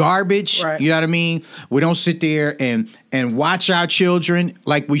garbage. Right. You know what I mean? We don't sit there and watch our children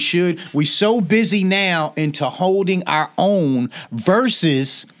like we should. We so busy now into holding our own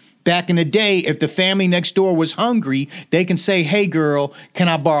versus back in the day, if the family next door was hungry, they can say, hey, girl, can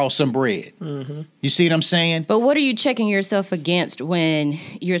I borrow some bread? Mm-hmm. You see what I'm saying? But what are you checking yourself against when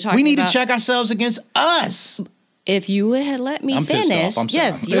you're talking about... We need to check ourselves against us. If you would have let me finish. I'm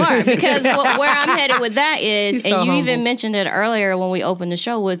yes, you are. Because where I'm headed with that is, and you humble. even mentioned it earlier when we opened the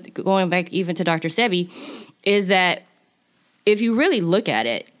show with going back even to Dr. Sebi, is that if you really look at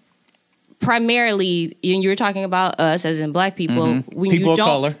it, primarily, and you're talking about us as in black people, when people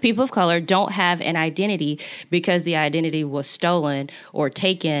people of color don't have an identity because the identity was stolen or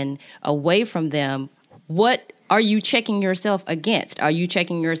taken away from them. What are you checking yourself against? Are you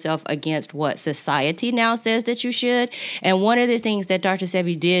checking yourself against what society now says that you should? And one of the things that Dr.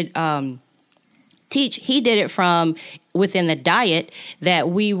 Sebi did teach, he did it from within the diet, that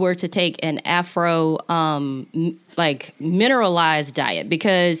we were to take an Afro mineralized diet,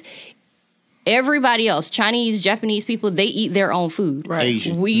 because everybody else, Chinese, Japanese people, they eat their own food. Right.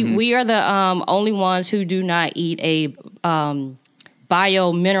 Asian. We are the only ones who do not eat a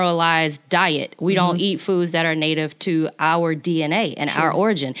bio-mineralized diet. We don't eat foods that are native to our DNA and our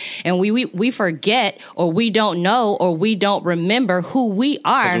origin. And we forget, or we don't know, or we don't remember who we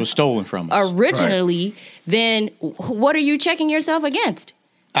are. It was stolen from us. Originally, then what are you checking yourself against?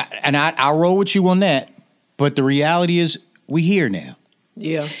 I'll roll with you on that. But the reality is, we here now.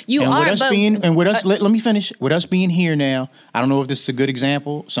 Yeah. You and are, with us let me finish. With us being here now, I don't know if this is a good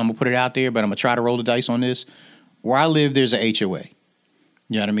example, so I'm gonna put it out there, but I'm gonna try to roll the dice on this. Where I live, there's a HOA.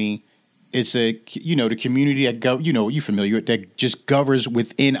 You know what I mean? It's the community that you're familiar with, that just governs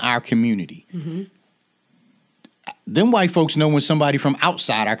within our community. Mm-hmm. Them white folks know when somebody from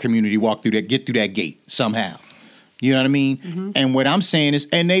outside our community get through that gate somehow. You know what I mean? Mm-hmm. And what I'm saying is,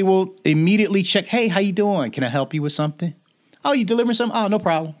 and they will immediately check, hey, how you doing? Can I help you with something? Oh, you delivering something? Oh, no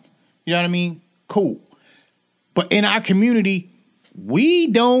problem. You know what I mean? Cool. But in our community, we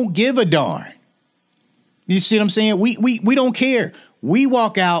don't give a darn. You see what I'm saying? We don't care. We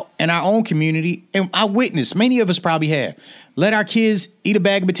walk out in our own community, and I witness, many of us probably have, let our kids eat a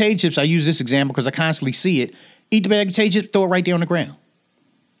bag of potato chips. I use this example because I constantly see it. Eat the bag of potato chips, throw it right there on the ground.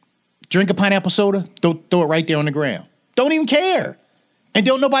 Drink a pineapple soda, throw it right there on the ground. Don't even care. And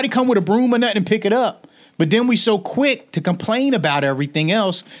don't nobody come with a broom or nothing and pick it up. But then we so quick to complain about everything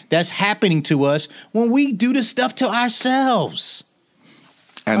else that's happening to us when we do this stuff to ourselves.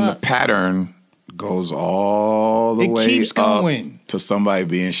 And the pattern goes all the way keeps going up to somebody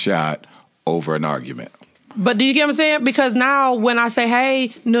being shot over an argument. But do you get what I'm saying? Because now when I say,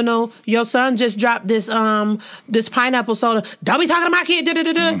 hey, no, your son just dropped this pineapple soda. Don't be talking to my kid.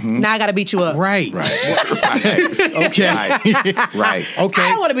 Now I got to beat you up. Right. Okay. Right. Okay. I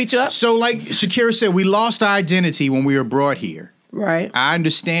don't want to beat you up. So like Shakira said, we lost our identity when we were brought here. Right. I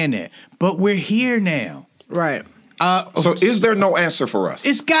understand that. But we're here now. Right. So is there no answer for us?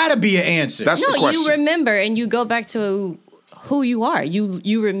 It's got to be an answer. That's the question. You remember and you go back to who you are.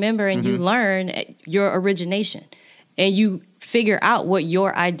 You remember and you learn your origination, and you figure out what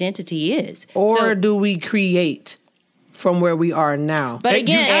your identity is. Or do we create from where we are now? But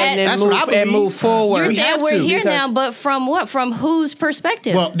again, and move forward. You're saying we're here now, but from what? From whose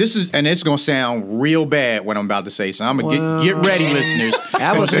perspective? Well, it's going to sound real bad what I'm about to say, so I'm going to get ready, listeners.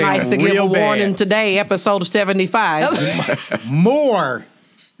 That was nice to give a warning today, episode 75. More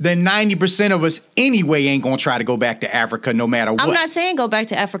then 90% of us anyway ain't gonna try to go back to Africa no matter what. I'm not saying go back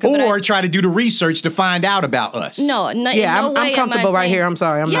to Africa. Or try to do the research to find out about us. No, Yeah, I'm comfortable right here. I'm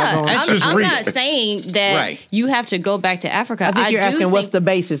sorry. I'm not going. That's just I'm real. not saying that you have to go back to Africa. I think you're asking what's the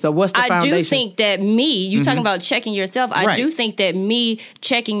basis or what's the foundation. I do think that you talking about checking yourself. I do think that me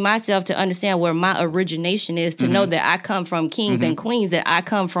checking myself to understand where my origination is, to know that I come from kings and queens, that I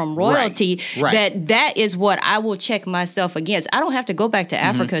come from royalty, that is what I will check myself against. I don't have to go back to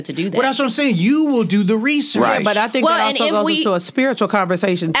Africa to do that. Well, that's what I'm saying. You will do the research. Right. Yeah, but I think that also goes into a spiritual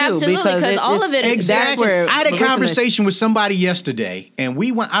conversation too. Absolutely, because all of it is exactly. where I had a conversation with somebody yesterday, and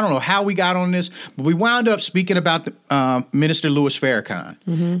we went. I don't know how we got on this, but we wound up speaking about Minister Louis Farrakhan,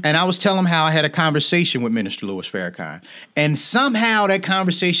 and I was telling him how I had a conversation with Minister Louis Farrakhan, and somehow that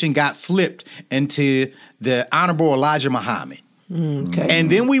conversation got flipped into the Honorable Elijah Muhammad. Okay.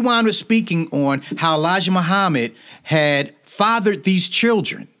 And then we wound up speaking on how Elijah Muhammad had fathered these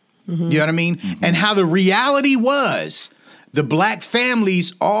children. You know what I mean? And how the reality was the black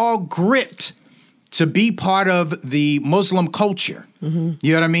families all gripped to be part of the Muslim culture. You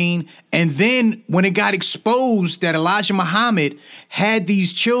know what I mean? And then when it got exposed that Elijah Muhammad had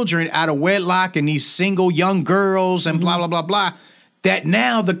these children out of wedlock and these single young girls and blah, blah, blah, blah, that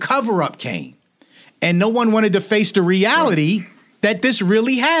now the cover-up came. And no one wanted to face the reality that this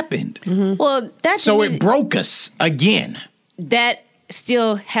really happened. Well, that's so it broke us again. That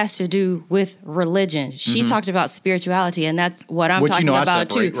still has to do with religion. She talked about spirituality, and that's what I'm talking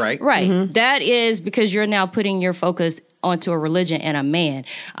about too. Right? Right. That is because you're now putting your focus onto a religion and a man.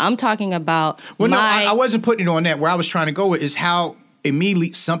 I'm talking about I wasn't putting it on that. Where I was trying to go with is how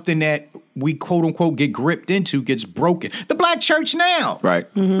immediately something that we quote unquote get gripped into gets broken. The black church now. Right.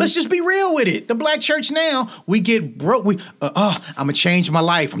 Let's just be real with it. The black church now, we get broke. I'm going to change my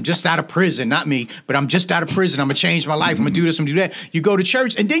life. I'm just out of prison. Not me, but I'm just out of prison. I'm going to change my life. I'm going to do this, I'm going to do that. You go to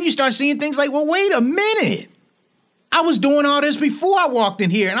church and then you start seeing things like, well, wait a minute. I was doing all this before I walked in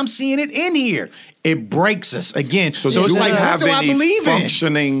here and I'm seeing it in here. It breaks us again. So it's do like, we have what do I any believe in?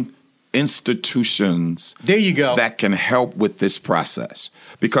 functioning institutions there you go that can help with this process?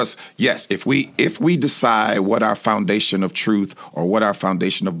 Because yes, if we decide what our foundation of truth or what our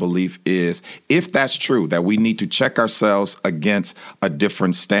foundation of belief is, if that's true, that we need to check ourselves against a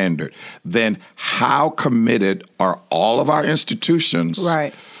different standard, then how committed are all of our institutions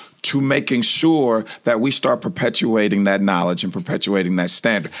to making sure that we start perpetuating that knowledge and perpetuating that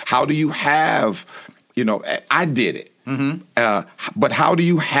standard? How do you have, I did it. But how do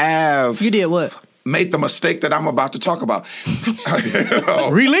you have... You did what? Made the mistake that I'm about to talk about.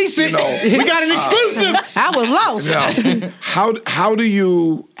 Release it. We got an exclusive. I was lost. How do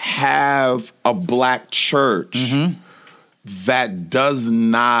you have a black church that does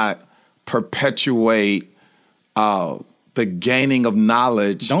not perpetuate the gaining of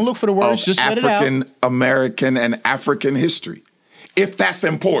knowledge? Don't look for the words, just let it out. African American and African history, if that's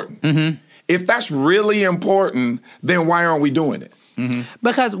important. If that's really important, then why aren't we doing it?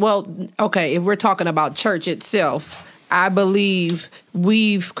 Because, if we're talking about church itself, I believe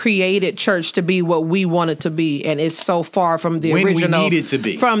we've created church to be what we want it to be, and it's so far from the original. We need it to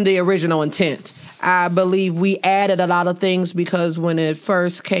be. From the original intent. I believe we added a lot of things because when it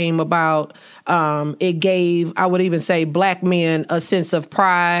first came about, it gave, I would even say, black men a sense of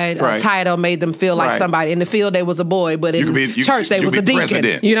pride. A title made them feel like somebody. In the field, they was a boy, but in church, they was a deacon.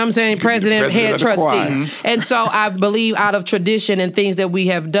 President. You know what I'm saying? President, head trustee. And so I believe out of tradition and things that we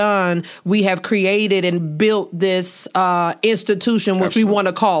have done, we have created and built this institution, which we want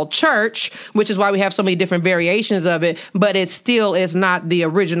to call church, which is why we have so many different variations of it, but it still is not the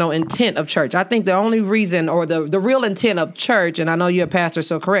original intent of church. I think the only reason or the real intent of church, and I know you're a pastor,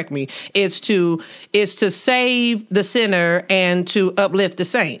 so correct me, is to save the sinner and to uplift the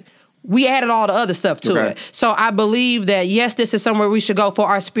saint. We added all the other stuff to it. So I believe that, yes, this is somewhere we should go for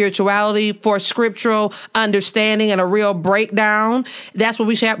our spirituality, for scriptural understanding and a real breakdown. That's what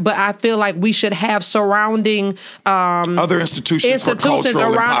we should have. But I feel like we should have surrounding other institutions for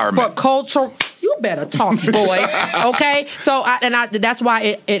cultural empowerment. For cultural. You better talk, boy. Okay? So, that's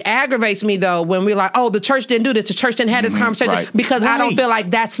why it aggravates me, though, when we're like, oh, the church didn't do this. The church didn't have this conversation. Because I don't feel like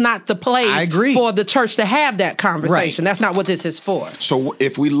that's not the place for the church to have that conversation. That's not what this is for. So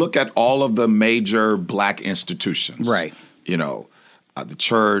if we look at all of the major black institutions, the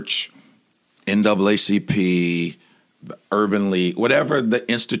church, NAACP, the Urban League, whatever the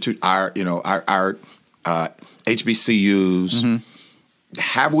institute, our HBCUs,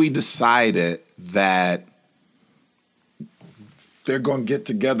 have we decided that they're going to get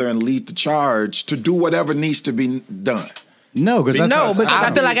together and lead the charge to do whatever needs to be done? No, because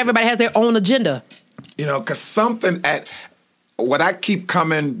I feel like everybody has their own agenda. Because something what I keep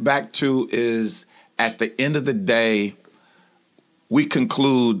coming back to is at the end of the day, we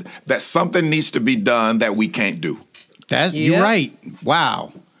conclude that something needs to be done that we can't do. You're right.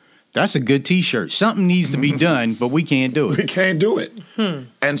 Wow. That's a good T-shirt. Something needs to be done, but we can't do it. We can't do it.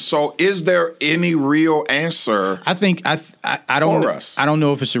 And so is there any real answer I think I don't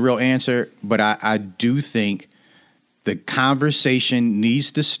know if it's a real answer, but I do think the conversation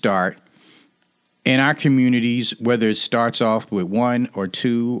needs to start in our communities, whether it starts off with 1 or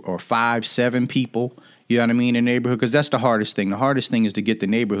 2 or 5, 7 people, you know what I mean, in the neighborhood, because that's the hardest thing. The hardest thing is to get the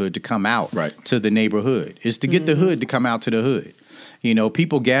neighborhood to come out to the neighborhood. Is to get the hood to come out to the hood. You know,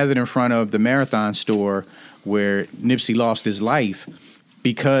 people gathered in front of the Marathon store where Nipsey lost his life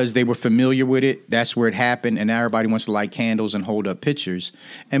because they were familiar with it. That's where it happened, and now everybody wants to light candles and hold up pictures.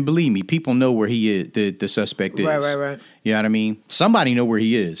 And believe me, people know where he is. The suspect is. Right. You know what I mean? Somebody know where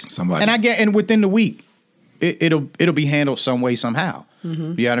he is. Somebody. And within the week, it'll be handled some way somehow. You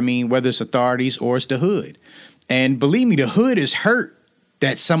know what I mean? Whether it's authorities or it's the hood. And believe me, the hood is hurt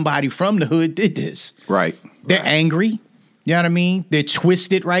that somebody from the hood did this. Right. They're angry. You know what I mean? They're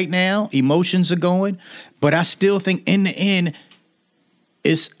twisted right now. Emotions are going. But I still think in the end,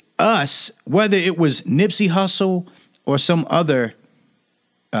 it's us, whether it was Nipsey Hussle or some other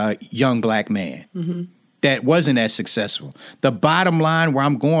young black man that wasn't as successful. The bottom line where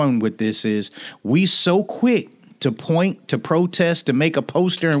I'm going with this is we so quick to point, to protest, to make a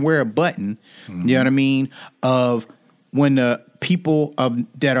poster and wear a button, you know what I mean, of when the people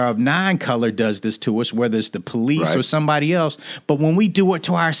that are of non-color does this to us, whether it's the police or somebody else. But when we do it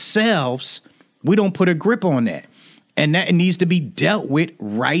to ourselves, we don't put a grip on that. And that needs to be dealt with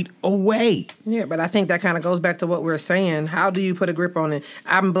right away. Yeah, but I think that kind of goes back to what we're saying. How do you put a grip on it?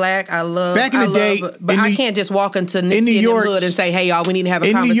 I'm black. I love. Back in the day, but I can't just walk into Nipsey in the hood and say, "Hey, y'all, we need to have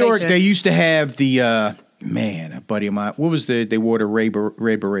a conversation." In New York, they used to have the a buddy of mine. What was they wore the red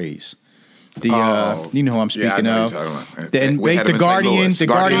berets. You know who I'm speaking of. The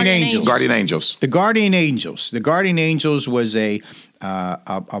Guardian Angels. The Guardian Angels. The Guardian Angels was a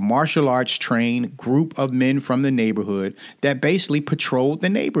martial arts trained group of men from the neighborhood that basically patrolled the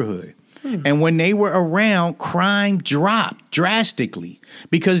neighborhood. And when they were around, crime dropped drastically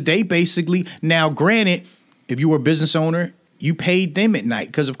because they basically, now granted, if you were a business owner, you paid them at night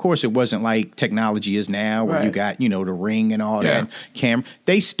because, of course, it wasn't like technology is now where you got, the Ring and all that camera.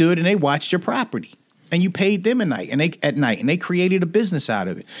 They stood and they watched your property, and you paid them at night, and they created a business out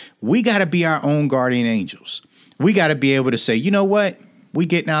of it. We got to be our own guardian angels. We got to be able to say, you know what? We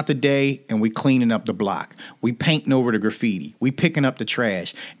getting out the day and we cleaning up the block. We painting over the graffiti. We picking up the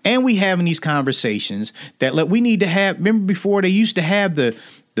trash, and we having these conversations that we need to have. Remember before they used to have the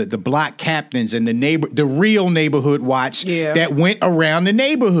block captains and the real neighborhood watch that went around the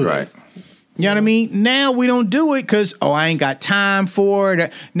neighborhood. Right. You know what I mean? Now we don't do it because, I ain't got time for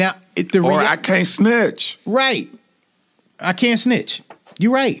it. Now, I can't snitch. Right. I can't snitch.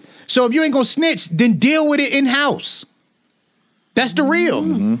 You're right. So if you ain't going to snitch, then deal with it in-house. That's the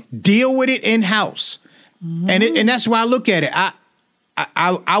real. Deal with it in-house. And that's why I look at it.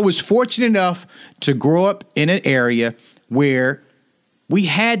 I was fortunate enough to grow up in an area where we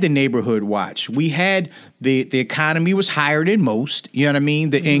had the neighborhood watch. We had the economy was higher than most, you know what I mean?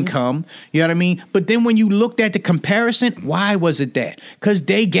 The income, you know what I mean? But then when you looked at the comparison, why was it that? Because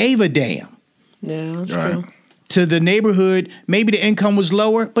they gave a damn. Yeah, that's true. To the neighborhood, maybe the income was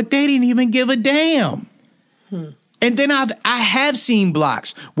lower, but they didn't even give a damn. And then I have seen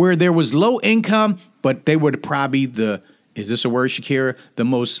blocks where there was low income, but they were probably is this a word, Shakira? The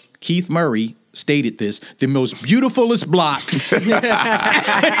most, Keith Murray stated this, the most beautifulest block that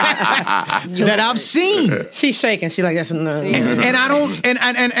I've seen. She's shaking. She's like, that's no. And I don't, and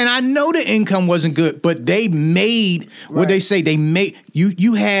I know the income wasn't good, but they made what they say. They made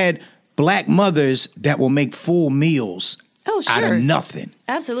you had black mothers that will make full meals out of nothing.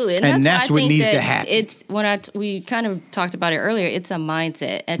 Absolutely, and that's what needs to happen. It's we kind of talked about it earlier. It's a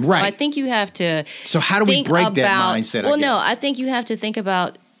mindset, and so I think you have to. So how do we break that mindset? I think you have to think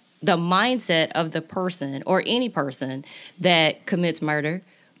about the mindset of the person or any person that commits murder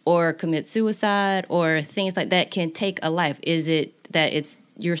or commits suicide or things like that can take a life. Is it that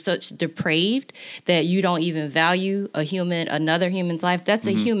you're such depraved that you don't even value another human's life? That's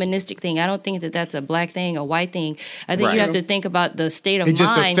a humanistic thing. I don't think that that's a black thing, a white thing. I think you have to think about the state of mind. It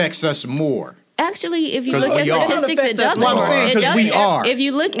just affects us more. Actually, if you look at statistics, it doesn't. What I'm saying, because we are. If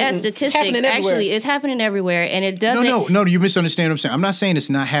you look at statistics, actually, it's happening everywhere, and it doesn't. No, you misunderstand what I'm saying. I'm not saying it's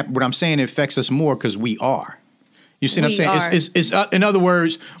not happening. What I'm saying, it affects us more because we are. You see what I'm saying? It's in other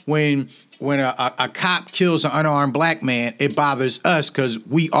words, when a cop kills an unarmed black man, it bothers us because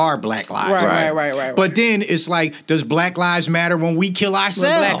we are Black lives. Right. But then it's like, does Black lives matter when we kill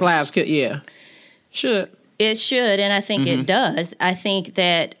ourselves? When Black lives kill, yeah. Should. It should, and I think it does. I think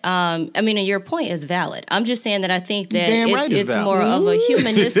that, and your point is valid. I'm just saying that I think that it's more of a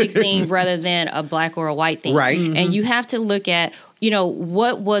humanistic thing rather than a black or a white thing. Right. And you have to look at,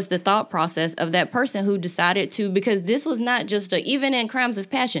 what was the thought process of that person who decided to, because this was not just even in Crimes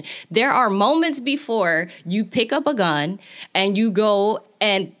of Passion. There are moments before you pick up a gun and you go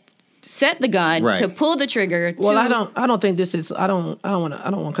and set the gun to pull the trigger. Well, I don't think this is. I don't want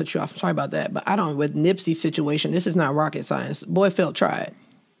to cut you off. I'm sorry about that, but with Nipsey's situation, this is not rocket science. Boy felt tried.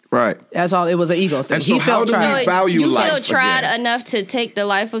 Right. That's all. It was an ego thing. And so he felt tried. Value you life feel tried again? enough to take the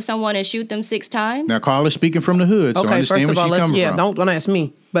life of someone and shoot them 6 times? Now, Carla's speaking from the hood, so I Okay, understand first of all, where she's coming from. don't ask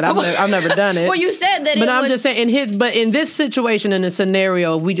me. But I've never done it. Well, you said that. But I'm just saying, in this situation, in this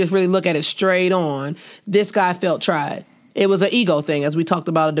scenario, if we just really look at it straight on, this guy felt tried. It was an ego thing, as we talked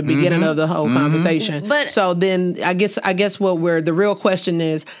about at the beginning of the whole conversation. But so then, I guess the real question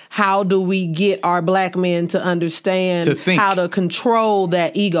is, how do we get our black men to understand how to control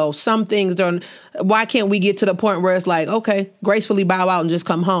that ego? Some things don't. Why can't we get to the point where it's like, okay, gracefully bow out and just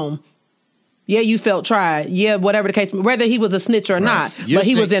come home? Yeah, you felt tried. Yeah, whatever the case, whether he was a snitch or not, but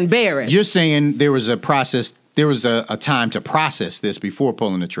he was embarrassed. You're saying there was a process. There was a time to process this before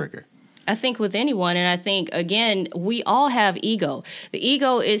pulling the trigger. I think with anyone, and I think, again, we all have ego. The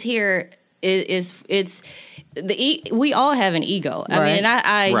ego is here, we all have an ego. I mean, and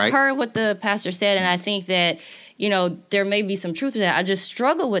I heard what the pastor said, and I think that, there may be some truth to that. I just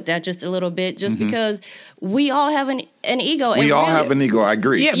struggle with that just a little bit, just because we all have an ego. We all have an ego, I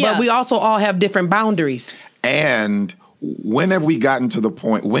agree. Yeah, but we also all have different boundaries. And when did we get to the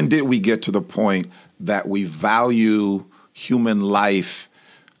point that we value human life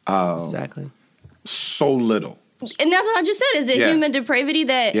exactly so little? And that's what I just said. Is it human depravity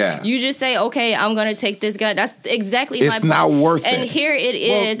that you just say, okay, I'm going to take this gun? That's exactly my point. It's not worth it. And here it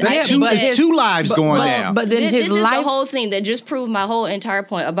is. That's two lives going down. But then this is the whole thing that just proved my whole entire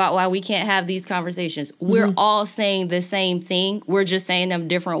point about why we can't have these conversations. We're all saying the same thing. We're just saying them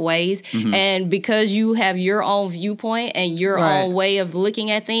different ways. And because you have your own viewpoint and your own way of looking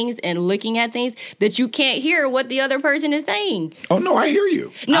at things, that you can't hear what the other person is saying. Oh, no, I hear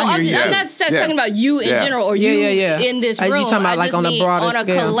you. No, I'm not talking about you in general or you. In this room, you talking about like on a broader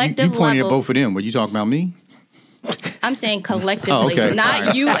scale? Collective you pointed level, at both of them. Were you talking about me? I'm saying collectively,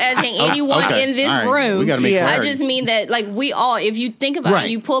 not you as in anyone in this room. We gotta make clarity. I just mean that, like, we all, if you think about it,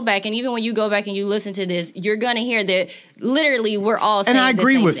 you pull back, and even when you go back and you listen to this, you're gonna hear that literally we're all saying and I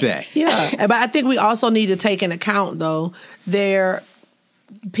agree the same with thing. that. Yeah, but I think we also need to take into account, though,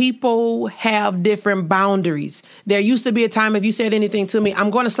 people have different boundaries. There used to be a time if you said anything to me, I'm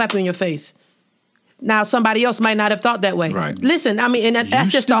going to slap you in your face. Now, somebody else might not have thought that way. Right. Listen, I mean, and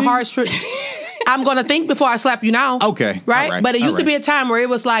that's just the harsh truth. I'm going to think before I slap you now. Okay. Right? But it used to be a time where it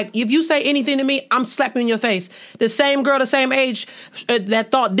was like, if you say anything to me, I'm slapping in your face. The same girl, the same age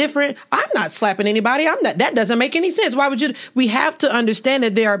that thought different, I'm not slapping anybody. That doesn't make any sense. Why would you? We have to understand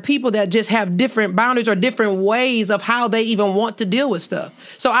that there are people that just have different boundaries or different ways of how they even want to deal with stuff.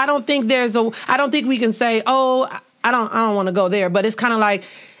 So I don't think we can say, oh, I don't want to go there. But it's kind of like,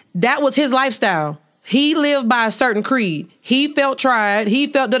 that was his lifestyle. He lived by a certain creed. He felt tried. He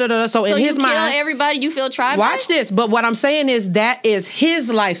felt da-da-da. So in his mind... So you kill everybody you feel tried Watch by? this. But what I'm saying is that is his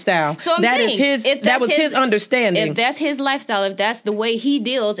lifestyle. So I'm saying, that was his understanding. If that's his lifestyle, if that's the way he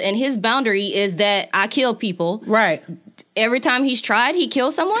deals, and his boundary is that I kill people... Right. Every time he's tried, he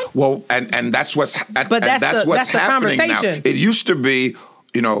kills someone? Well, and that's what's that's the happening now. conversation. It used to be,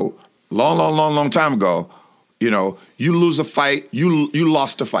 long time ago, you lose a fight, you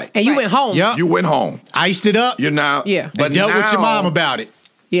lost a fight. And you went home. Yep. You went home. Iced it up. You're now. Yeah. But dealt with your mom about it.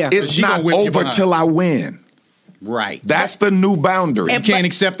 Yeah. It's not over till I win. Right. That's the new boundary. You can't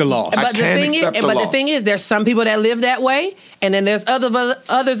accept the loss. I can't accept the loss. But the thing is, there's some people that live that way, and then there's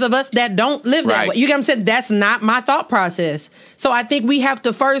others of us that don't live that way. You get what I'm saying? That's not my thought process. So I think we have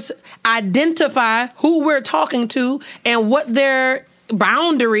to first identify who we're talking to and what their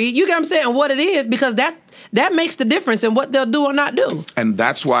boundary, you get what I'm saying, and what it is, because that makes the difference in what they'll do or not do. And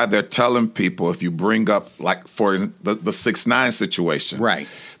that's why they're telling people, if you bring up, like, for the 6ix9ine situation, right?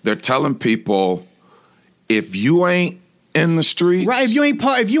 They're telling people, if you ain't in the streets, right? If you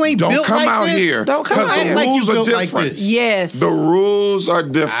ain't don't built come like out this, here, don't come out here. The rules are like different. Yes, the rules are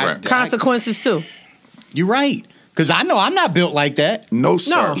different. Consequences too. You're right. Because I know I'm not built like that. No,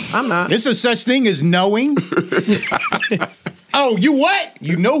 sir. No, I'm not. There's a such thing as knowing. Oh, you what?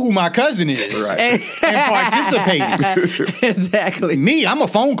 You know who my cousin is. Right. And participating. Exactly. Me, I'm a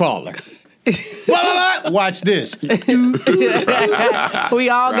phone caller. What? Watch this. We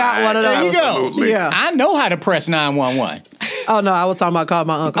all got one of those. There you go. Absolutely. Yeah. I know how to press 911. Oh no, I was talking about calling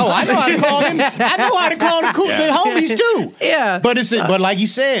my uncle. Oh, I know how to call him. I know how to call the homies too. Yeah. But like you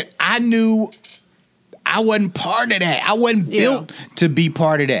said, I knew I wasn't part of that. I wasn't built to be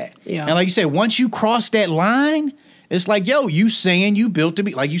part of that. Yeah. And like you said, once you cross that line, it's like, yo, you saying you built to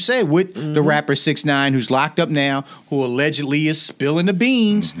be, like you said, with the rapper 6ix9ine, who's locked up now, who allegedly is spilling the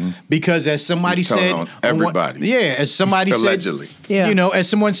beans because, as somebody He's telling said, on everybody. as somebody Allegedly. said, Yeah. as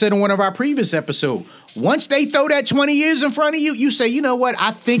someone said in one of our previous episodes, once they throw that 20 years in front of you, you say, you know what?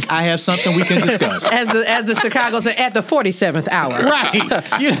 I think I have something we can discuss. As the Chicago said, at the 47th hour. Right.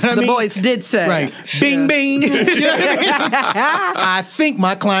 You know what I The mean? boys did say. Right. Bing, bing. You know what I mean? I think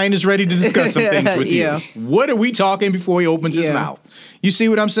my client is ready to discuss some things with you. Yeah. What are we talking before he opens his Yeah. mouth? You see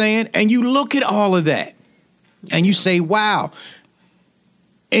what I'm saying? And you look at all of that and you say, wow.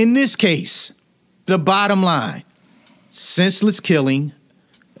 In this case, the bottom line, senseless killing,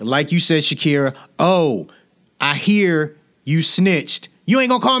 like you said, Shakira, oh, I hear you snitched. You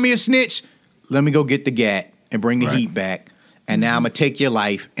ain't gonna call me a snitch? Let me go get the gat and bring the heat back. And now I'm gonna take your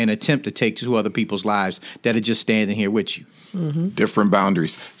life and attempt to take 2 other people's lives that are just standing here with you. Different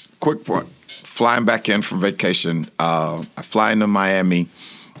boundaries. Quick point. Flying back in from vacation, I fly into Miami,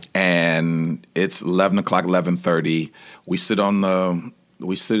 and it's 11 o'clock, 11:30. We sit on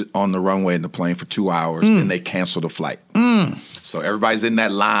the runway in the plane for 2 hours, and they cancel the flight. So everybody's in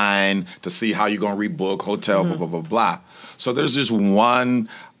that line to see how you're going to rebook, hotel, blah, blah, blah, blah. So there's just one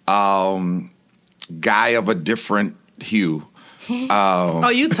guy of a different hue. Oh,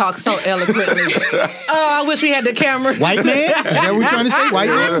 you talk so eloquently. I wish we had the camera. White man? Is that what we're trying to say? White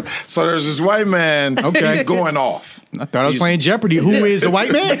man? So there's this white man. Okay. He's going off. I thought I was playing Jeopardy. Who is a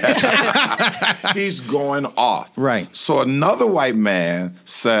white man? He's going off. Right. So another white man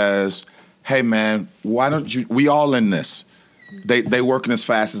says, hey, man, why don't you, we all in this. They working as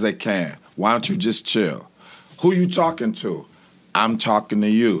fast as they can. Why don't you just chill? Who you talking to? I'm talking to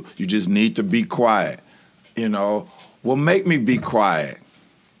you. You just need to be quiet. You know, well, make me be quiet.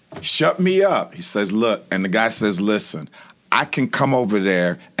 Shut me up. He says, look, and the guy says, listen, I can come over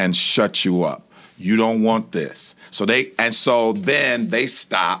there and shut you up. You don't want this. So then they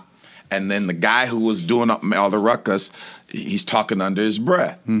stop, and then the guy who was doing all the ruckus, he's talking under his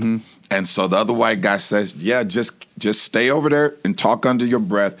breath. And so the other white guy says, yeah, just stay over there and talk under your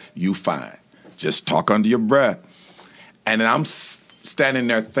breath. You fine. Just talk under your breath. And then I'm standing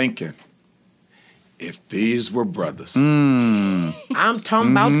there thinking, if these were brothers. I'm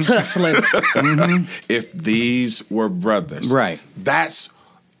talking about tussling. If these were brothers. Right. That's,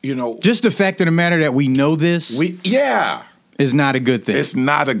 you know. Just the fact of the matter that we know this is not a good thing. It's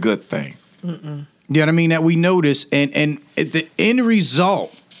not a good thing. You know what I mean? That we know this. And the end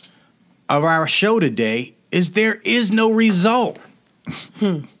result of our show today is there is no result.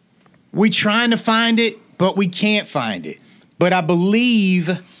 We trying to find it, but we can't find it. But I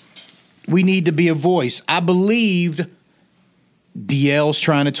believe we need to be a voice. I believed DL's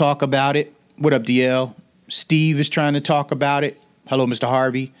trying to talk about it. What up, DL? Steve is trying to talk about it. Hello, Mr.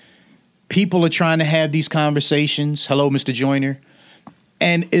 Harvey. People are trying to have these conversations. Hello, Mr. Joyner.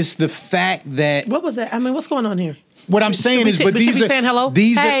 And it's the fact that What was that? I mean, what's going on here? what I'm saying is, but these should we are saying hello?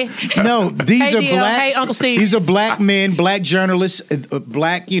 These Hey. are no, these Hey, are DL. black. Hey, Uncle Steve. These are black men, black journalists,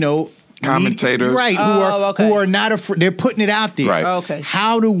 black, Commentators. right? Oh, who are not afraid. They're putting it out there. Right. Okay.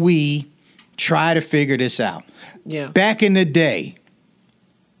 How do we try to figure this out? Yeah. Back in the day,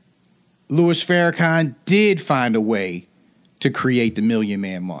 Louis Farrakhan did find a way to create the Million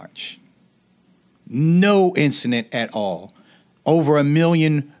Man March. No incident at all. Over 1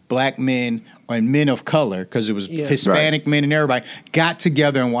 million black men and men of color, because it was Hispanic men and everybody, got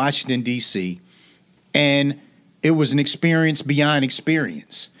together in Washington, D.C., and it was an experience beyond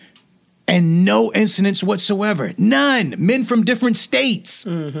experience. And no incidents whatsoever. None. Men from different states.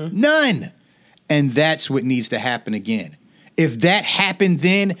 None. And that's what needs to happen again. If that happened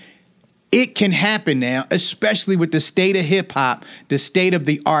then, it can happen now, especially with the state of hip hop, the state of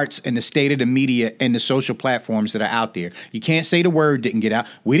the arts, and the state of the media and the social platforms that are out there. You can't say the word didn't get out.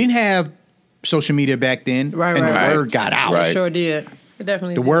 We didn't have social media back then, Right, and right, the right. word got out. Right. Sure did. It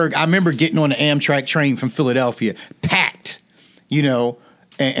definitely The did. word, I remember getting on the Amtrak train from Philadelphia, packed,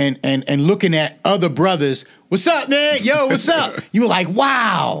 and looking at other brothers. What's up, man? Yo, what's up? You were like,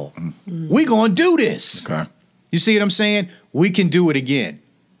 wow, we gonna do this. Okay. You see what I'm saying? We can do it again.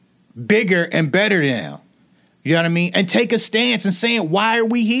 Bigger and better now. You know what I mean? And take a stance and saying, why are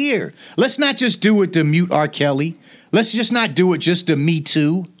we here? Let's not just do it to mute R. Kelly. Let's just not do it just to Me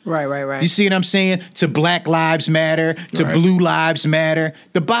Too. Right. You see what I'm saying? To Black Lives Matter, to Blue Lives Matter.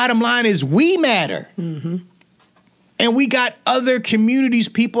 The bottom line is we matter. Mm-hmm. And we got other communities,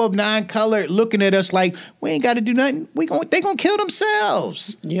 people of non-color, looking at us like, we ain't got to do nothing. They gonna kill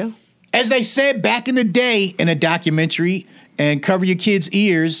themselves. Yeah. As they said back in the day in a documentary, and cover your kids'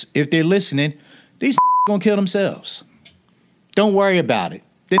 ears if they're listening, these gonna kill themselves. Don't worry about it.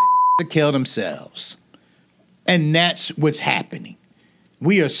 They kill themselves. And that's what's happening.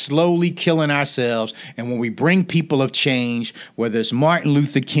 We are slowly killing ourselves. And when we bring people of change, whether it's Martin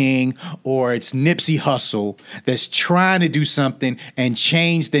Luther King or it's Nipsey Hussle that's trying to do something and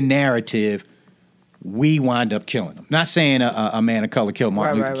change the narrative, we wind up killing them. Not saying a man of color killed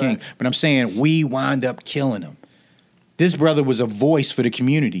Martin Luther King, but I'm saying we wind up killing them. This brother was a voice for the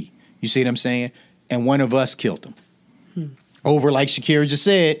community. You see what I'm saying? And one of us killed him. Over, like Shakira just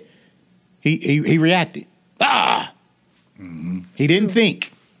said, he reacted. Mm-hmm. He didn't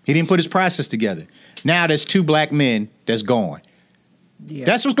think. He didn't put his process together. Now there's 2 black men that's gone. Yeah.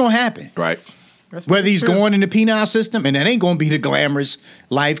 That's what's going to happen. Right. Whether he's going in the penal system, and that ain't going to be the glamorous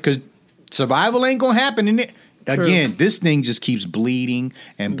life, because survival ain't going to happen in it. Again, this thing just keeps bleeding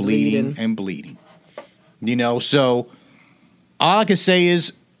and bleeding and bleeding. You know, so all I can say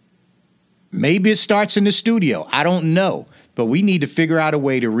is maybe it starts in the studio. I don't know. But we need to figure out a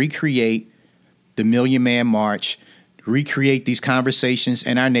way to recreate the Million Man March, recreate these conversations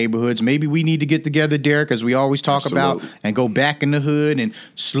in our neighborhoods. Maybe we need to get together, Derek, as we always talk about, and go back in the hood and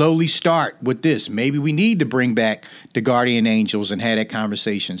slowly start with this. Maybe we need to bring back the Guardian Angels and have that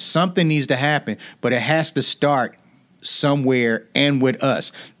conversation. Something needs to happen, but it has to start somewhere and with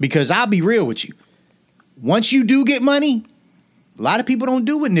us. Because I'll be real with you. Once you do get money, a lot of people don't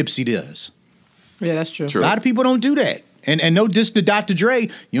do what Nipsey does. Yeah, that's true. A lot of people don't do that. And no diss to Dr. Dre.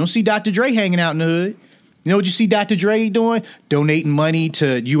 You don't see Dr. Dre hanging out in the hood. You know what you see Dr. Dre doing? Donating money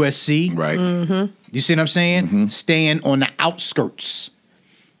to USC. Right. Mm-hmm. You see what I'm saying? Mm-hmm. Staying on the outskirts.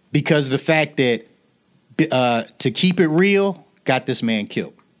 Because of the fact that to keep it real got this man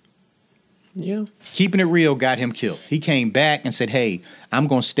killed. Yeah. Keeping it real got him killed. He came back and said, hey, I'm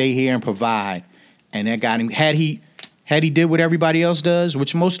going to stay here and provide. And that got him. Had he did what everybody else does,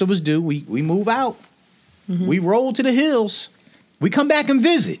 which most of us do, we move out. Mm-hmm. We roll to the hills. We come back and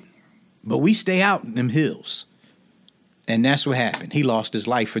visit. But we stay out in them hills. And that's what happened. He lost his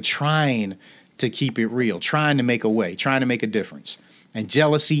life for trying to keep it real, trying to make a way, trying to make a difference. And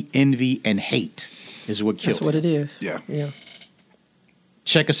jealousy, envy, and hate is what killed him. That's what it is. Yeah.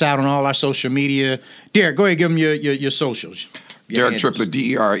 Check us out on all our social media. Derek, go ahead, give them your socials. Derek Triplett,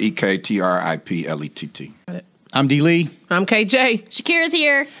 DerekTriplett. I'm D. Lee. I'm KJ. Shakira's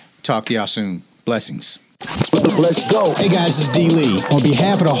here. Talk to y'all soon. Blessings. Let's go. Hey guys, it's D. Lee. On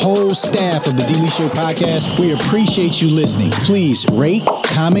behalf of the whole staff of the D. Lee Show podcast, we appreciate you listening. Please rate,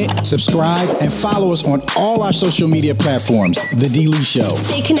 comment, subscribe, and follow us on all our social media platforms. The D. Lee Show.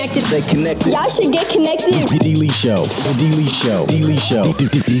 Stay connected. Stay connected. Y'all should get connected. The D. Lee Show. The D. Lee Show. D. Lee Show. D.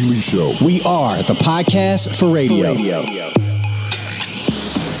 Lee Show. We are the podcast for radio.